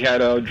 Say if we had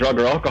a drug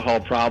or alcohol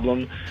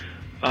problem,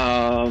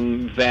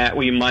 that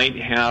we might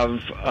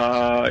have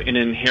an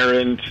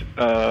inherent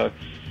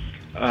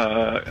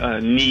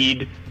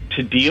need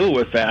to deal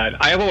with that.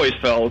 I have always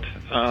felt,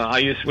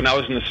 when I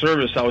was in the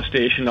service, I was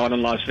stationed out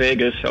in Las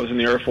Vegas. I was in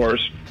the Air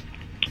Force.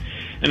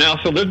 And I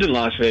also lived in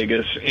Las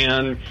Vegas.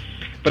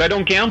 But I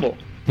don't gamble.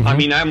 I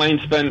mean, I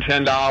might spend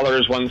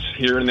 $10 once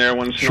here and there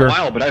once in a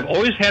while, but I've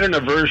always had an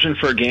aversion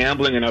for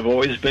gambling, and I've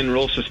always been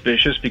real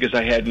suspicious because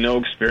I had no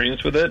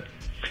experience with it.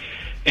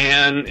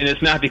 And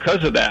it's not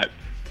because of that.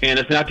 And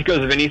it's not because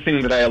of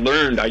anything that I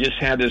learned. I just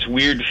had this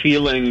weird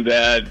feeling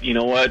that, you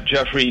know what,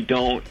 Jeffrey,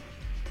 don't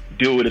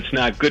do it. It's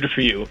not good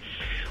for you.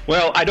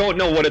 Well, I don't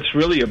know what it's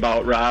really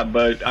about, Rob,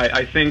 but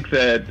I think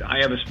that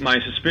my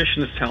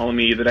suspicions tell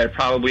me that I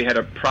probably had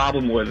a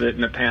problem with it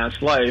in a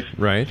past life.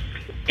 Right.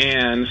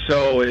 And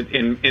so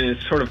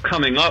it's sort of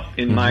coming up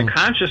in my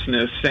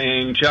consciousness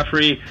saying,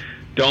 Jeffrey,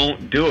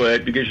 don't do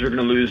it because you're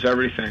going to lose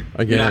everything.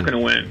 Again. You're not going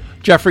to win.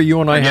 Jeffrey, you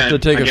and I have to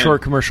take a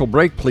short commercial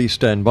break. Please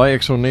stand by.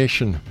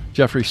 Exonation.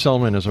 Jeffrey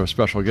Seelman is our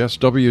special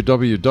guest.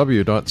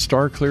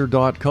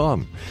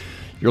 www.starclear.com.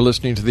 You're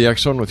listening to The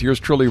X Zone with yours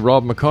truly,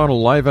 Rob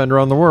McConnell, live and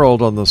around the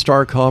world on the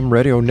Starcom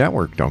Radio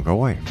Network. Don't go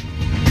away.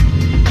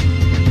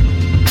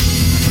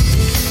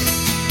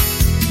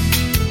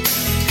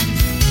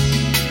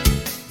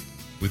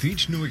 With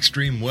each new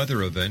extreme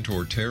weather event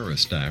or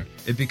terrorist act,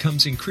 it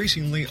becomes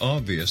increasingly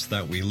obvious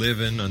that we live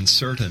in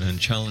uncertain and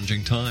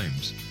challenging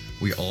times.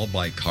 We all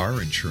buy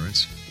car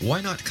insurance.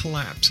 Why not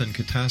collapse and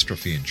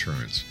catastrophe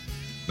insurance?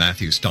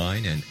 Matthew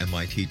Stein, an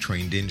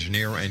MIT-trained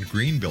engineer and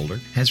green builder,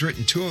 has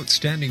written 2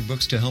 outstanding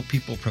books to help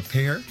people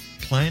prepare,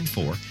 plan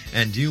for,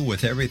 and deal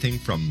with everything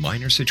from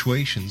minor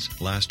situations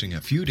lasting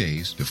a few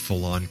days to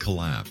full-on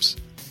collapse.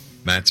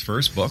 Matt's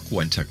first book,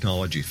 When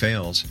Technology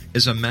Fails,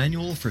 is a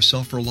manual for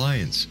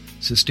self-reliance,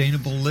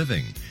 sustainable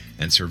living,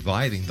 and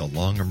surviving the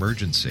long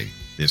emergency.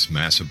 This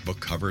massive book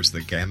covers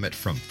the gamut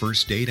from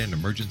first aid and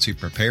emergency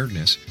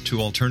preparedness to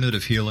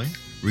alternative healing,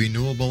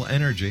 renewable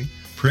energy,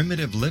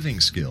 primitive living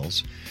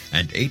skills,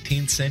 and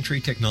 18th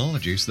century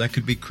technologies that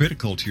could be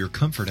critical to your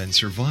comfort and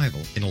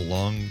survival in a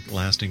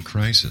long-lasting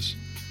crisis.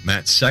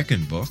 Matt's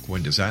second book,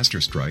 When Disaster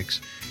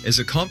Strikes, is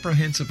a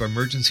comprehensive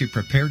emergency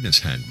preparedness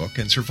handbook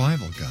and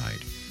survival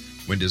guide.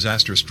 When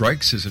Disaster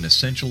Strikes is an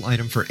essential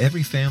item for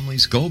every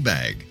family's go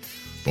bag.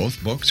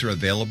 Both books are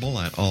available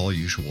at all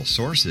usual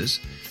sources.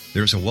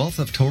 There's a wealth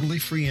of totally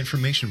free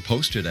information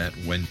posted at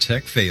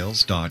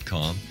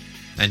whentechfails.com,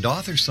 and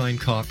author-signed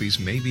copies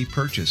may be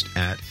purchased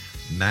at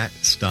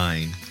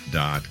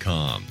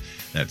mattstein.com.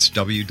 That's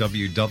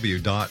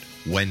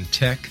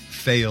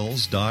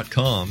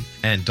www.whentechfails.com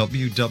and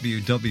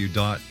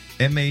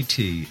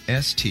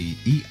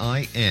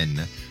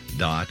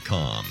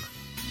www.mattstein.com.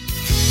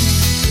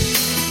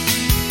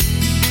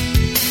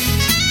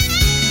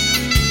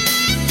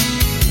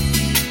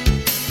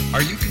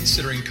 Are you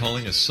considering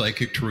calling a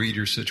psychic to read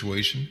your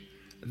situation?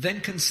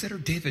 Then consider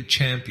David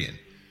Champion,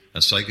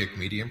 a psychic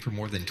medium for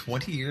more than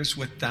 20 years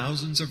with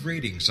thousands of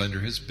readings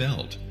under his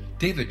belt.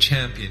 David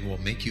Champion will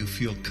make you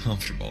feel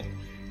comfortable.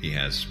 He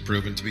has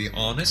proven to be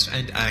honest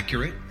and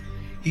accurate.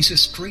 He's a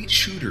straight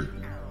shooter.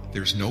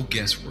 There's no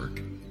guesswork.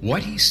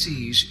 What he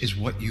sees is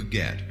what you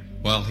get.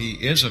 While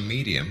he is a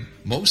medium,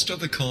 most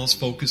of the calls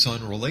focus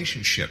on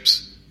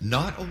relationships,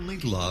 not only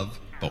love,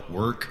 but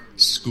work,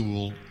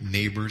 school,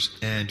 neighbors,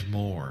 and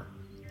more.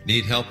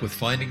 Need help with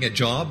finding a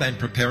job and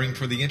preparing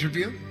for the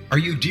interview? Are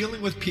you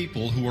dealing with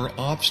people who are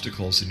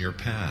obstacles in your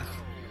path?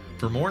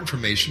 For more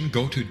information,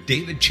 go to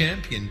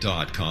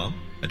davidchampion.com,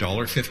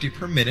 $1.50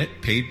 per minute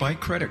paid by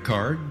credit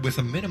card with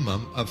a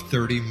minimum of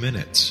 30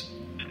 minutes.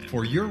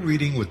 For your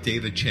reading with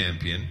David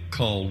Champion,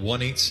 call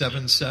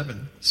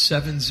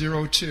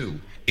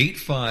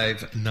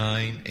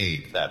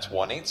 1-877-702-8598. That's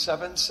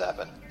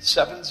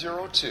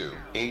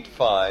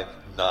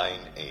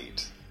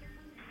 1-877-702-8598.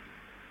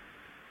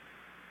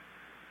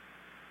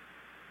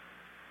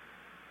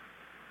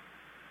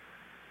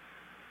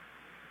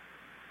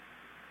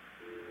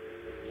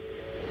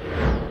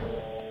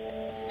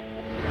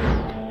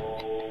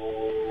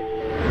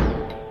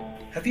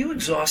 Have you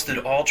exhausted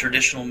all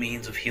traditional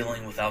means of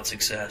healing without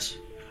success?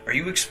 Are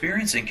you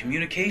experiencing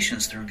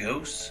communications through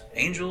ghosts,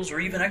 angels, or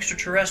even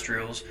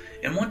extraterrestrials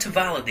and want to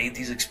validate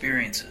these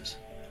experiences?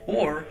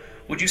 Or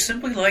would you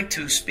simply like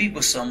to speak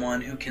with someone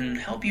who can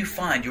help you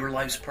find your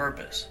life's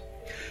purpose?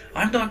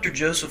 I'm Dr.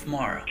 Joseph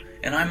Mara,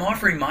 and I'm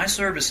offering my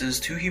services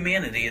to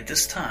humanity at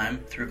this time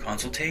through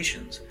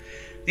consultations.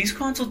 These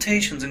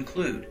consultations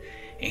include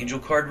angel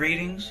card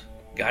readings,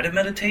 guided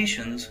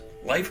meditations,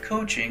 life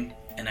coaching,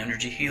 and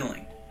energy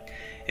healing.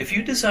 If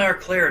you desire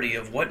clarity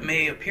of what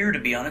may appear to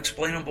be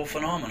unexplainable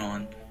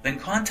phenomenon, then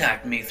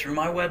contact me through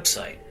my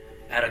website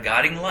at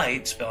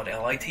aguidinglight, spelled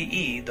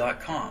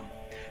LITE.com,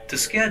 to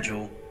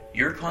schedule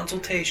your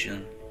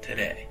consultation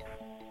today.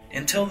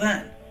 Until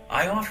then,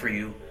 I offer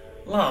you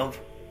love,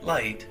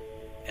 light,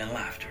 and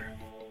laughter.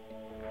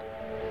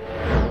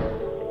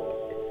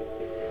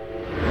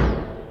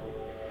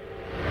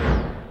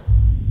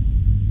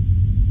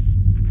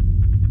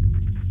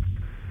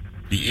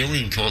 The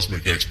Alien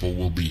Cosmic Expo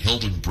will be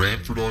held in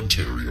Brantford,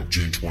 Ontario,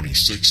 June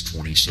 26,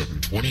 27,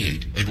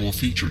 28, and will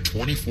feature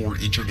 24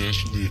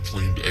 internationally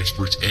acclaimed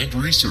experts and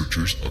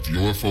researchers of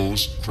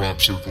UFOs, crop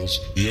circles,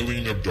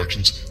 alien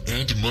abductions,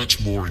 and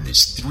much more in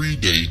this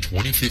 3-day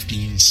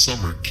 2015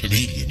 summer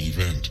Canadian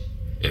event.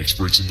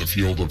 Experts in the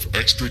field of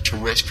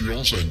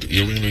extraterrestrials and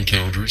alien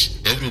encounters,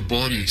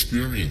 out-of-body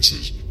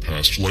experiences,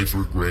 past life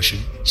regression,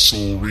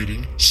 soul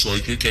reading,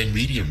 psychic, and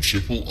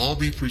mediumship will all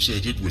be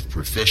presented with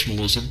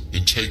professionalism,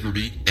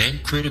 integrity,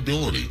 and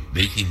credibility,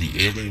 making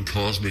the Alien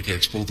Cosmic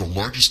Expo the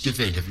largest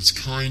event of its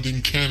kind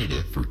in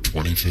Canada for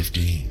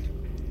 2015.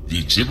 The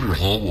exhibitor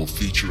hall will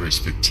feature a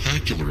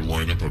spectacular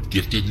lineup of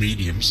gifted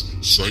mediums,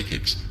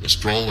 psychics,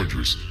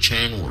 astrologers,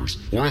 channelers,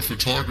 aura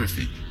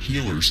photography,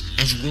 healers,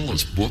 as well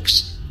as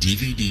books,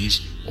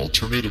 DVDs,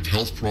 alternative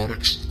health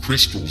products,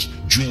 crystals,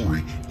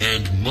 jewelry,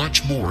 and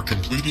much more,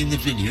 completing the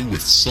venue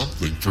with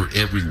something for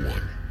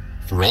everyone.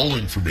 For all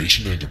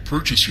information and to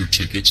purchase your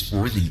tickets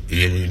for the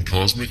Alien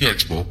Cosmic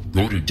Expo,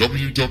 go to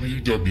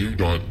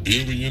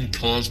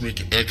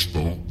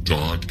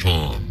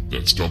www.aliencosmicexpo.com.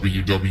 That's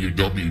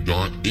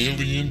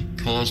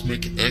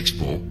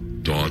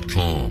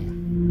www.aliencosmicexpo.com.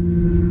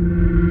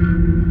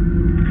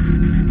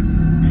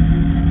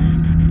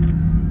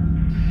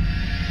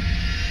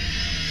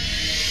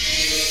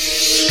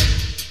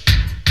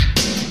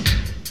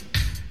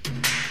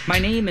 My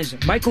name is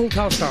Michael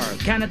Telstar,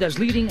 Canada's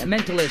leading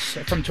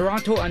mentalist from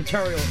Toronto,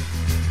 Ontario.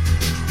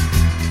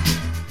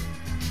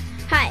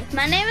 Hi,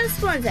 my name is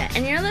Splenda,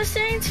 and you're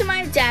listening to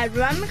my dad,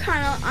 Rob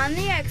McConnell, on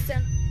the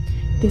Exxon.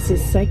 This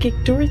is Psychic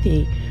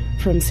Dorothy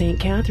from St.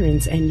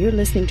 Catharines, and you're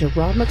listening to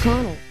Rob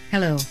McConnell.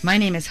 Hello, my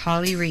name is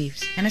Holly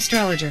Reeves, an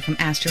astrologer from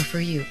Astro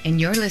For You,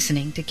 and you're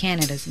listening to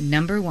Canada's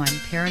 #1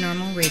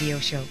 paranormal radio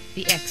show,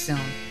 The X Zone,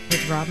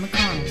 with Rob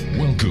McConnell.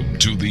 Welcome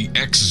to The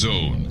X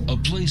Zone, a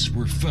place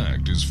where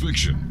fact is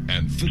fiction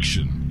and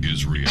fiction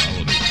is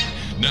reality.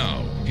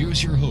 Now,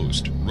 here's your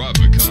host, Rob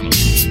McConnell.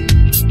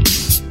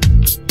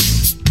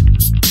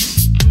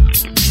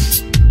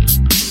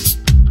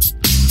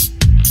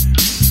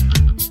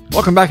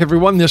 Welcome back,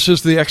 everyone. This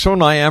is the X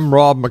Zone. I am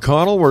Rob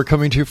McConnell. We're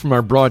coming to you from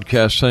our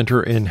broadcast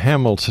center in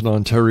Hamilton,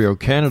 Ontario,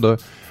 Canada,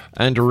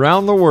 and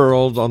around the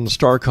world on the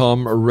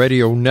Starcom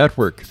radio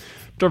network.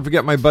 Don't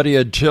forget, my buddy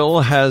Ed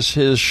Till has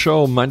his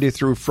show Monday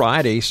through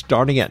Friday,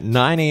 starting at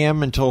 9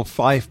 a.m. until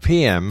 5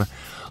 p.m.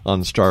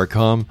 on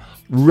Starcom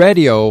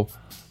radio,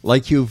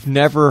 like you've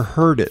never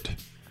heard it.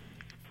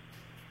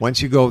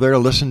 Once you go there,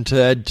 listen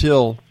to Ed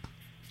Till,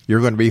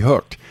 you're going to be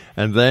hooked.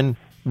 And then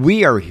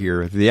we are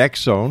here, the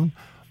X Zone,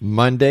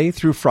 Monday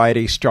through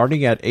Friday,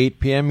 starting at 8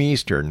 p.m.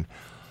 Eastern,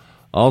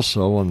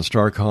 also on the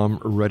Starcom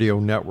radio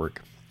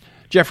network.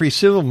 Jeffrey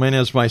Seelman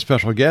is my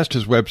special guest.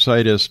 His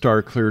website is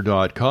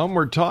starclear.com.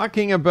 We're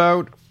talking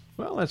about,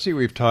 well, let's see,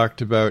 we've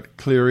talked about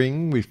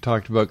clearing, we've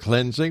talked about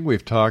cleansing,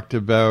 we've talked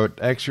about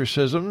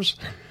exorcisms.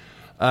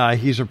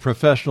 He's a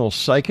professional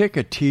psychic,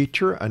 a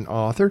teacher, an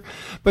author.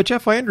 But,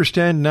 Jeff, I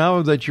understand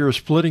now that you're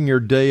splitting your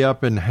day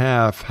up in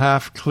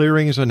half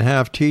clearings and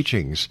half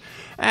teachings,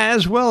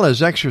 as well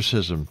as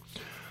exorcism.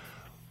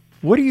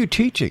 What are you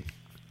teaching?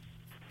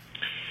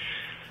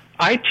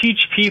 I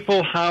teach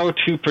people how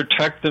to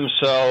protect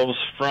themselves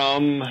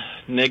from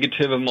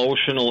negative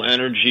emotional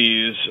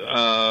energies,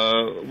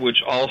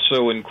 which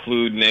also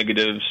include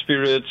negative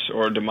spirits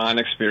or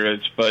demonic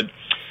spirits. But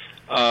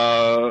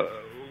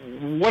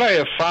what I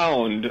have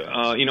found,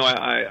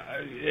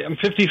 I'm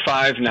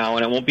 55 now,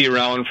 and I won't be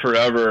around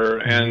forever,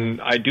 and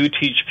I do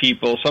teach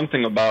people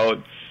something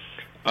about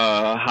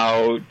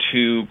how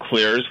to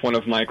clear. It's one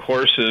of my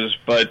courses,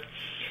 but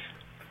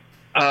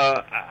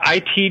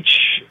I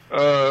teach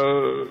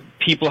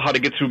people how to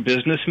get through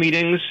business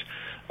meetings.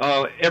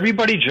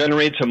 Everybody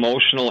generates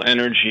emotional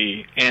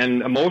energy,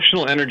 and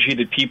emotional energy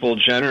that people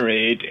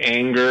generate,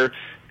 anger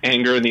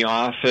in the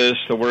office,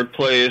 the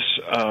workplace,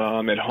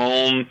 at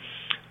home,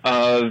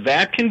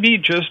 that can be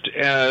just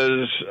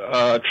as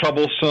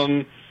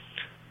troublesome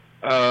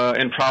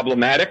and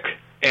problematic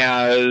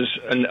as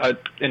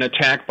an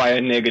attack by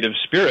a negative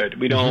spirit.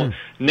 We don't,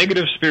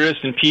 negative spirits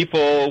and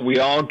people, we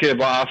all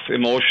give off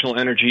emotional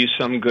energy,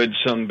 some good,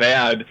 some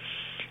bad.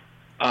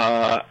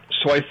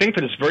 So I think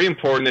that it's very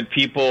important that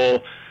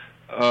people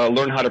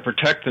learn how to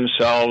protect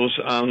themselves.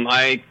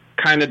 I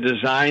kind of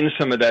designed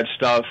some of that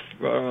stuff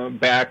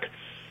back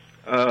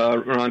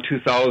around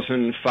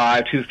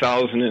 2005,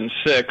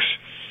 2006.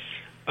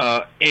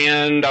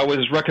 And I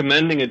was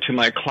recommending it to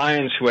my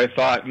clients who I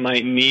thought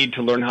might need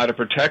to learn how to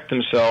protect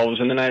themselves.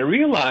 And then I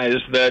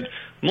realized that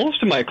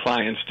most of my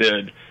clients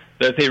did,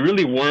 that they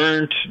really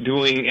weren't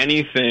doing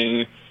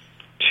anything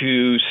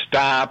to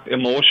stop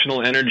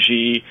emotional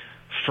energy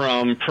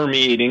from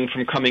permeating,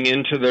 from coming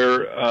into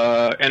their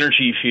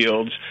energy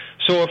fields.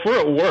 So if we're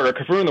at work,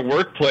 if we're in the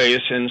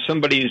workplace and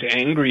somebody's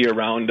angry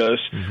around us,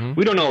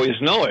 we don't always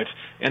know it.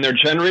 And they're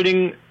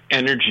generating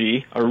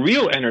energy, a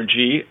real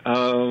energy.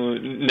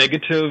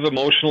 Negative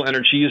emotional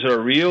energies are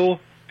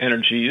real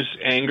energies.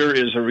 Anger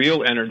is a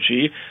real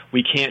energy.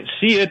 We can't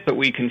see it, but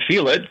we can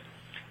feel it.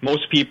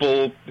 Most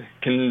people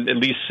can at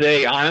least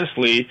say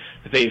honestly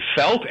that they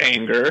felt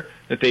anger,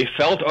 that they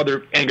felt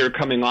other anger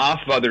coming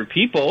off of other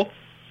people,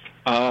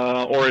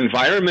 or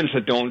environments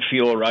that don't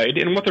feel right.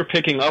 And what they're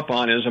picking up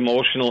on is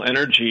emotional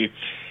energy.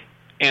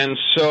 And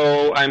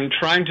so I'm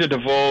trying to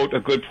devote a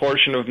good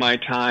portion of my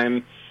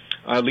time,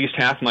 at least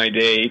half my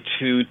day,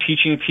 to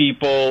teaching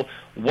people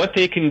what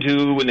they can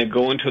do when they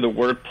go into the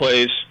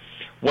workplace,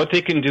 what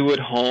they can do at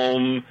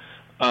home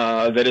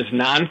that is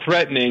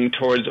non-threatening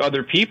towards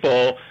other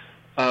people,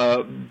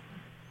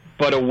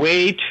 but a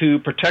way to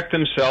protect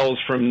themselves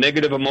from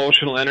negative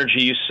emotional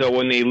energy, so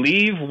when they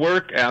leave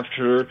work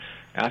after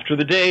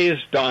the day is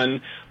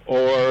done,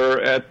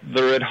 or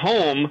they're at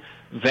home,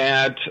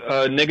 that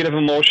negative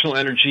emotional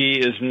energy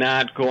is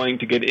not going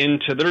to get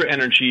into their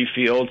energy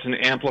fields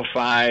and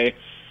amplify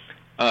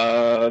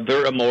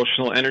their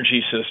emotional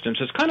energy systems.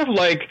 It's kind of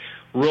like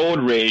road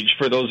rage,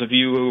 for those of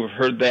you who have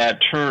heard that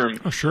term.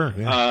 Oh, sure.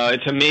 Yeah.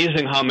 It's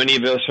amazing how many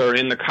of us are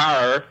in the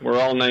car. We're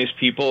all nice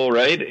people,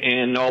 right?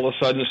 And all of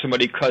a sudden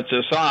somebody cuts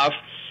us off,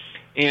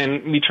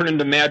 and we turn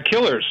into mad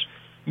killers.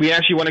 We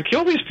actually want to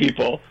kill these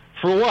people.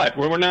 For what?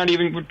 We're not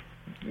even,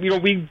 we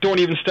don't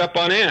even step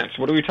on ants.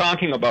 What are we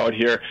talking about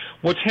here?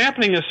 What's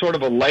happening is sort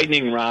of a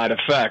lightning rod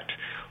effect.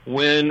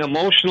 When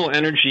emotional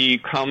energy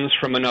comes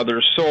from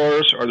another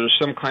source, or there's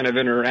some kind of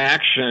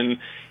interaction,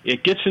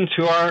 it gets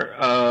into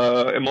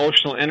our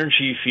emotional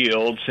energy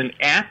fields and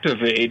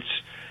activates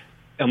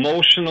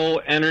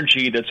emotional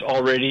energy that's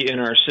already in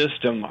our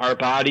system. Our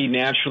body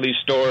naturally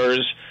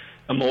stores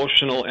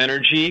emotional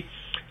energy.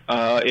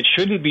 It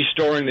shouldn't be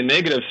storing the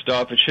negative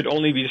stuff. It should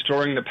only be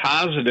storing the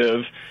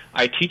positive.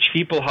 I teach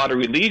people how to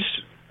release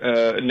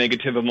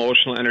negative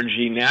emotional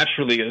energy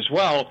naturally as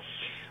well.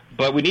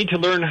 But we need to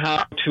learn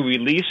how to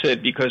release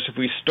it, because if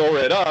we store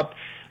it up,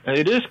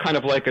 it is kind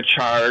of like a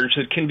charge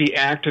that can be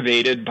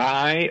activated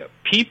by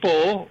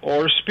people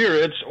or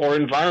spirits or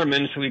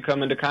environments that we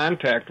come into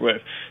contact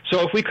with.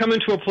 So if we come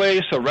into a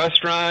place, a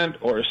restaurant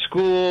or a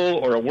school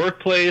or a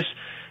workplace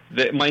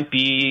that might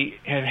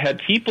have had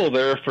people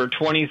there for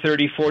 20,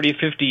 30, 40,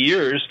 50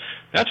 years,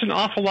 that's an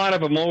awful lot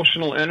of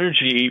emotional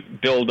energy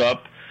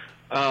buildup.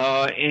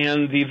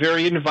 And the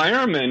very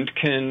environment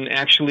can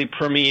actually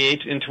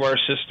permeate into our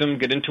system,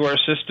 get into our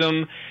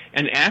system,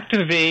 and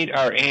activate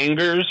our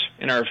angers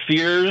and our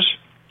fears,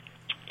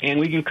 and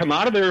we can come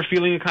out of there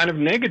feeling kind of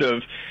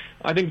negative.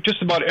 I think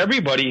just about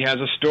everybody has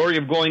a story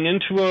of going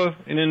into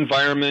an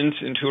environment,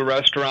 into a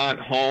restaurant,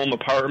 home,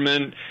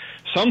 apartment,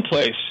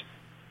 someplace,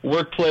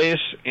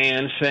 workplace,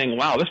 and saying,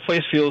 wow, this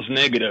place feels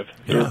negative.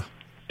 Yeah.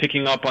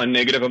 Picking up on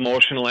negative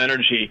emotional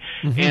energy,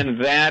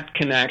 and that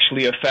can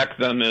actually affect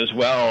them as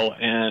well.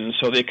 And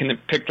so they can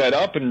pick that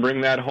up and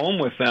bring that home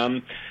with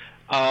them.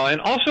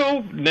 And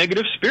also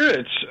negative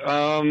spirits.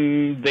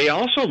 They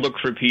also look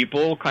for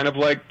people, kind of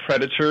like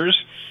predators,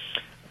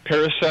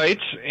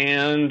 parasites,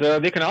 and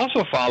they can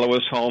also follow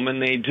us home,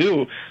 and they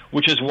do,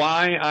 which is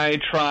why I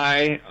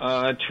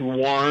try to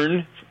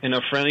warn in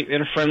a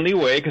friendly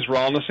way, because we're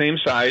all on the same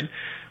side,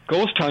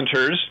 ghost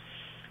hunters,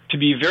 to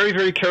be very,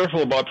 very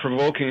careful about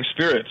provoking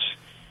spirits,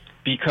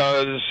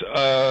 because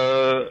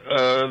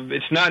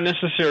it's not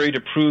necessary to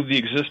prove the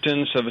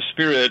existence of a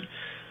spirit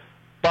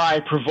by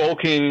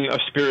provoking a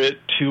spirit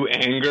to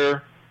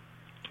anger.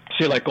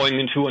 Say, like going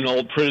into an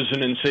old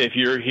prison and say, if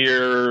you're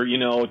here,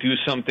 do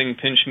something,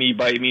 pinch me,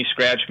 bite me,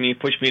 scratch me,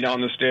 push me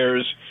down the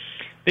stairs.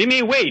 They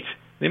may wait.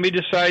 They may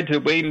decide to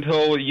wait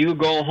until you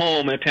go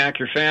home and attack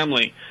your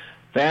family.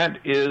 That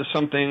is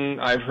something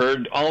I've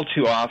heard all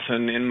too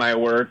often in my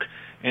work.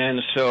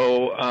 And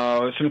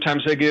so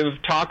sometimes I give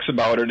talks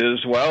about it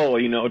as well,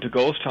 to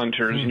ghost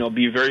hunters.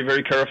 Be very,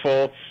 very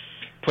careful.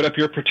 Put up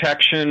your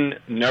protection.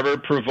 Never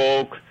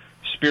provoke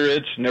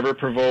spirits. Never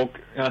provoke.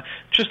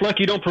 Just like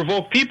you don't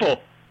provoke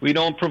people. We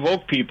don't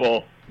provoke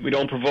people. We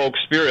don't provoke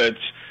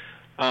spirits.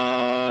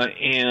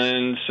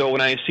 And so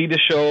when I see the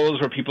shows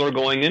where people are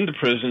going into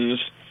prisons,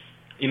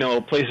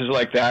 places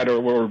like that, or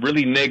where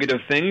really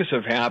negative things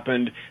have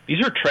happened,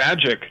 these are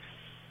tragic.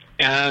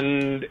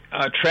 and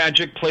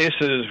tragic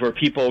places where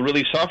people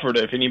really suffered.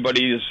 If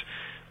anybody's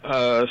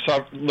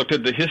looked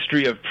at the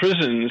history of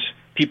prisons,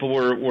 people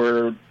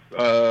were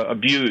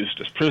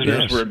abused. As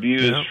prisoners were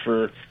abused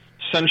for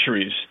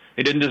centuries.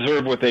 They didn't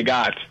deserve what they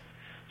got.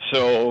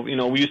 So,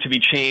 we used to be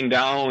chained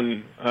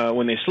down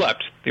when they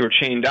slept. They were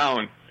chained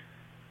down,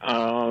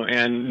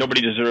 and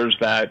nobody deserves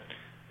that,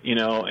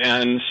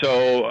 And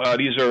so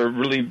these are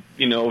really,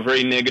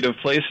 very negative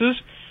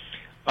places,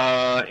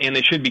 and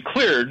they should be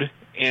cleared.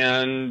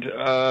 And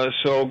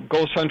so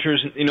ghost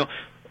hunters,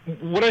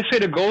 what I say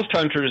to ghost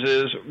hunters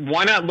is,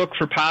 why not look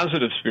for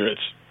positive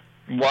spirits?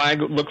 Why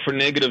look for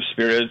negative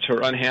spirits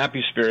or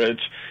unhappy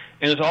spirits?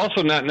 And it's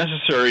also not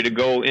necessary to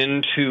go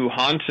into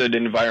haunted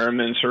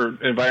environments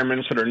or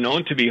environments that are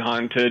known to be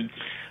haunted.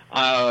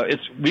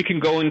 We can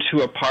go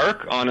into a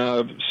park on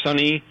a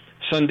sunny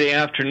Sunday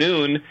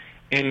afternoon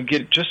and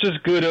get just as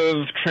good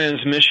of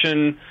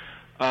transmission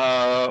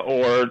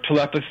or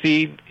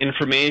telepathy,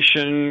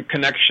 information,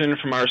 connection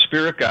from our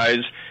spirit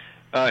guides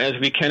as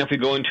we can if we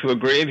go into a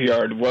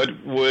graveyard. What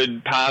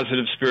would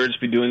positive spirits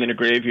be doing in a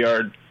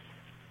graveyard?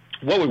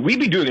 What would we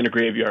be doing in a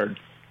graveyard?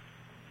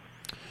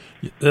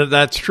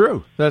 That's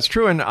true. That's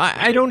true. And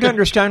I don't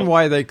understand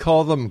why they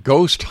call them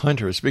ghost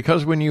hunters,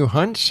 because when you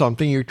hunt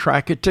something, you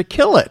track it to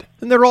kill it,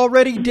 and they're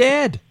already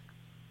dead.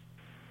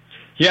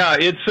 Yeah,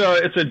 it's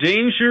a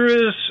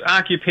dangerous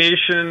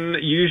occupation,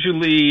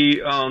 usually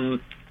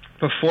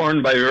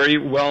performed by very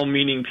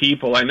well-meaning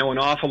people. I know an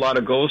awful lot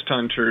of ghost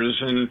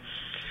hunters, and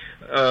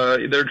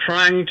they're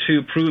trying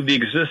to prove the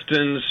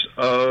existence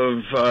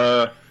of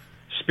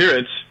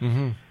spirits.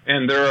 Mm-hmm.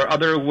 And there are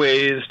other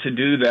ways to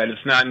do that.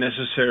 It's not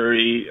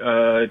necessary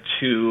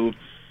to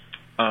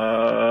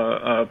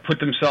put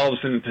themselves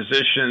in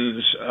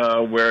positions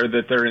where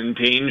that they're in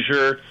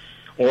danger,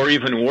 or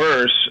even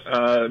worse,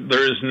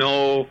 there is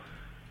no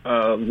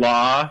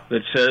law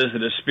that says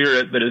that a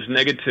spirit that is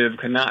negative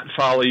cannot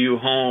follow you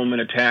home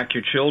and attack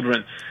your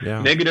children.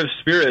 Yeah. Negative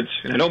spirits,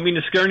 and I don't mean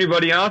to scare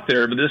anybody out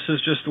there, but this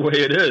is just the way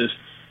it is.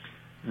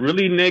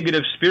 Really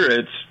negative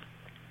spirits,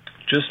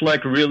 just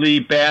like really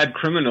bad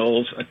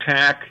criminals,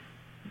 attack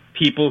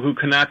people who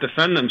cannot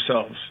defend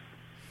themselves.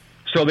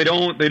 So they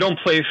don't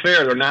play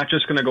fair. They're not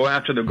just going to go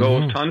after the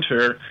ghost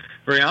hunter.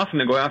 Very often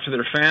they go after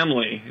their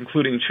family,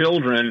 including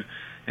children.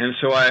 And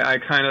so I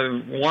kind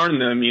of warn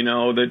them,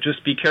 that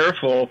just be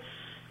careful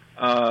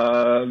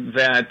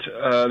that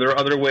there are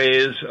other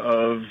ways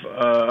of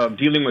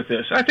dealing with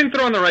this. I think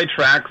they're on the right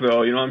track,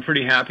 though. I'm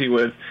pretty happy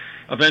with.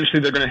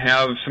 Eventually they're going to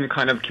have some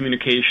kind of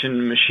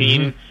communication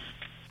machine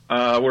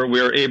where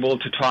we're able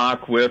to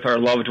talk with our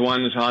loved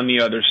ones on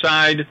the other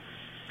side.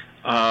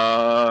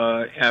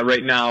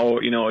 Right now,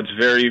 it's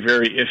very,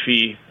 very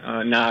iffy.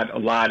 Not a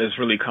lot is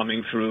really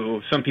coming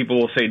through. Some people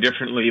will say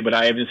differently, but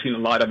I haven't seen a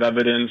lot of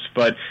evidence.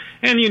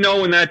 And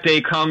when that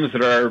day comes,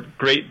 that our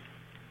great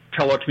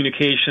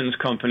telecommunications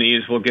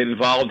companies will get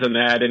involved in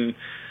that, and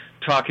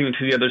talking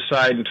to the other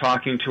side and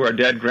talking to our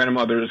dead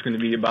grandmother is going to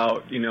be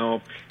about,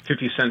 50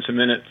 cents a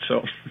minute.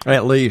 So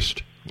At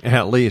least.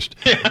 Yeah, at least.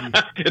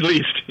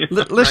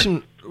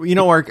 Listen,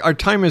 our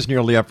time is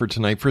nearly up for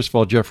tonight. First of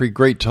all, Jeffrey,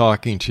 great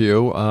talking to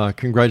you.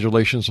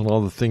 Congratulations on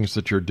all the things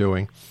that you're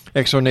doing.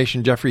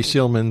 Exonation Jeffrey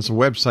Seelman's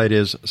website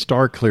is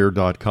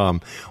starclear.com.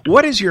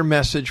 What is your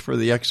message for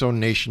the Exo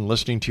Nation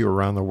listening to you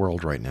around the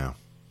world right now?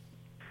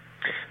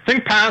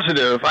 Think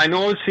positive. I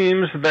know it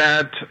seems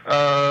that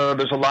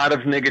there's a lot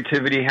of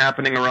negativity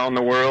happening around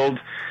the world,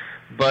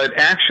 but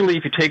actually,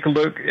 if you take a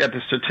look at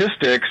the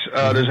statistics,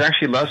 there's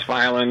actually less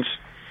violence.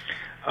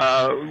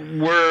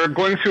 We're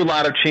going through a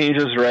lot of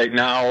changes right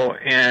now,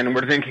 and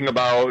we're thinking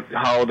about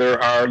how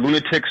there are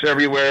lunatics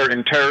everywhere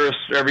and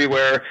terrorists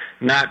everywhere.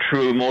 Not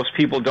true. Most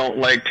people don't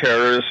like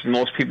terrorists.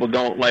 Most people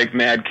don't like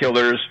mad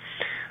killers.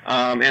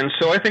 And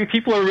so I think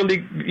people are really,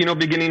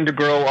 beginning to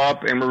grow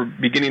up, and we're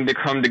beginning to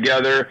come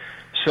together.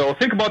 So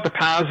think about the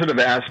positive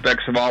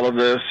aspects of all of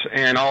this,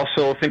 and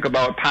also think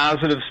about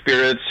positive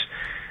spirits,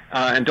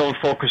 and don't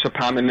focus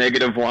upon the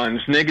negative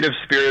ones. Negative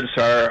spirits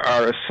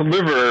are a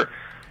sliver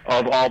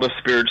of all the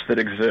spirits that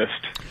exist.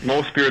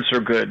 Most spirits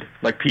are good.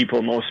 Like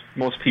people, most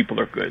people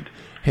are good.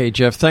 Hey,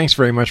 Jeff, thanks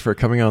very much for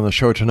coming on the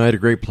show tonight. A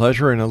great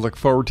pleasure, and I look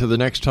forward to the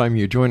next time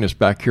you join us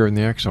back here in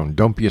the X Zone.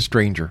 Don't be a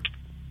stranger.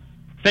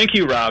 Thank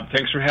you, Rob.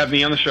 Thanks for having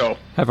me on the show.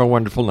 Have a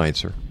wonderful night,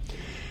 sir.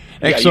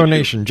 Exo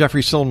Nation,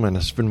 Jeffrey Seelman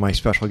has been my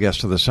special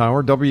guest of this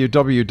hour,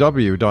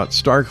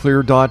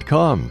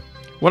 www.starclear.com.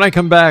 When I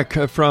come back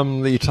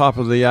from the top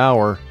of the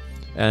hour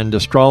and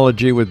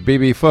Astrology with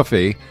BB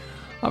Fuffy,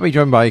 I'll be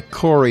joined by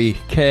Corey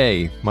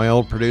Kay, my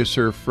old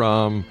producer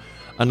from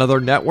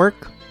another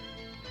network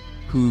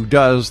who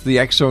does the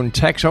X Zone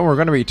Tech Zone. We're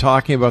going to be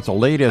talking about the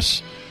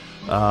latest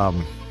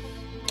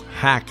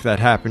hack that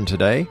happened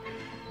today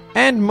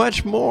and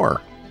much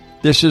more.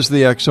 This is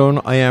the X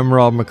Zone. I am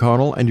Rob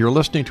McConnell, and you're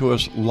listening to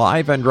us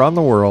live and around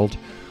the world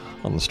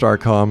on the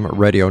Starcom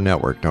Radio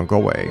Network. Don't go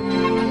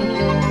away.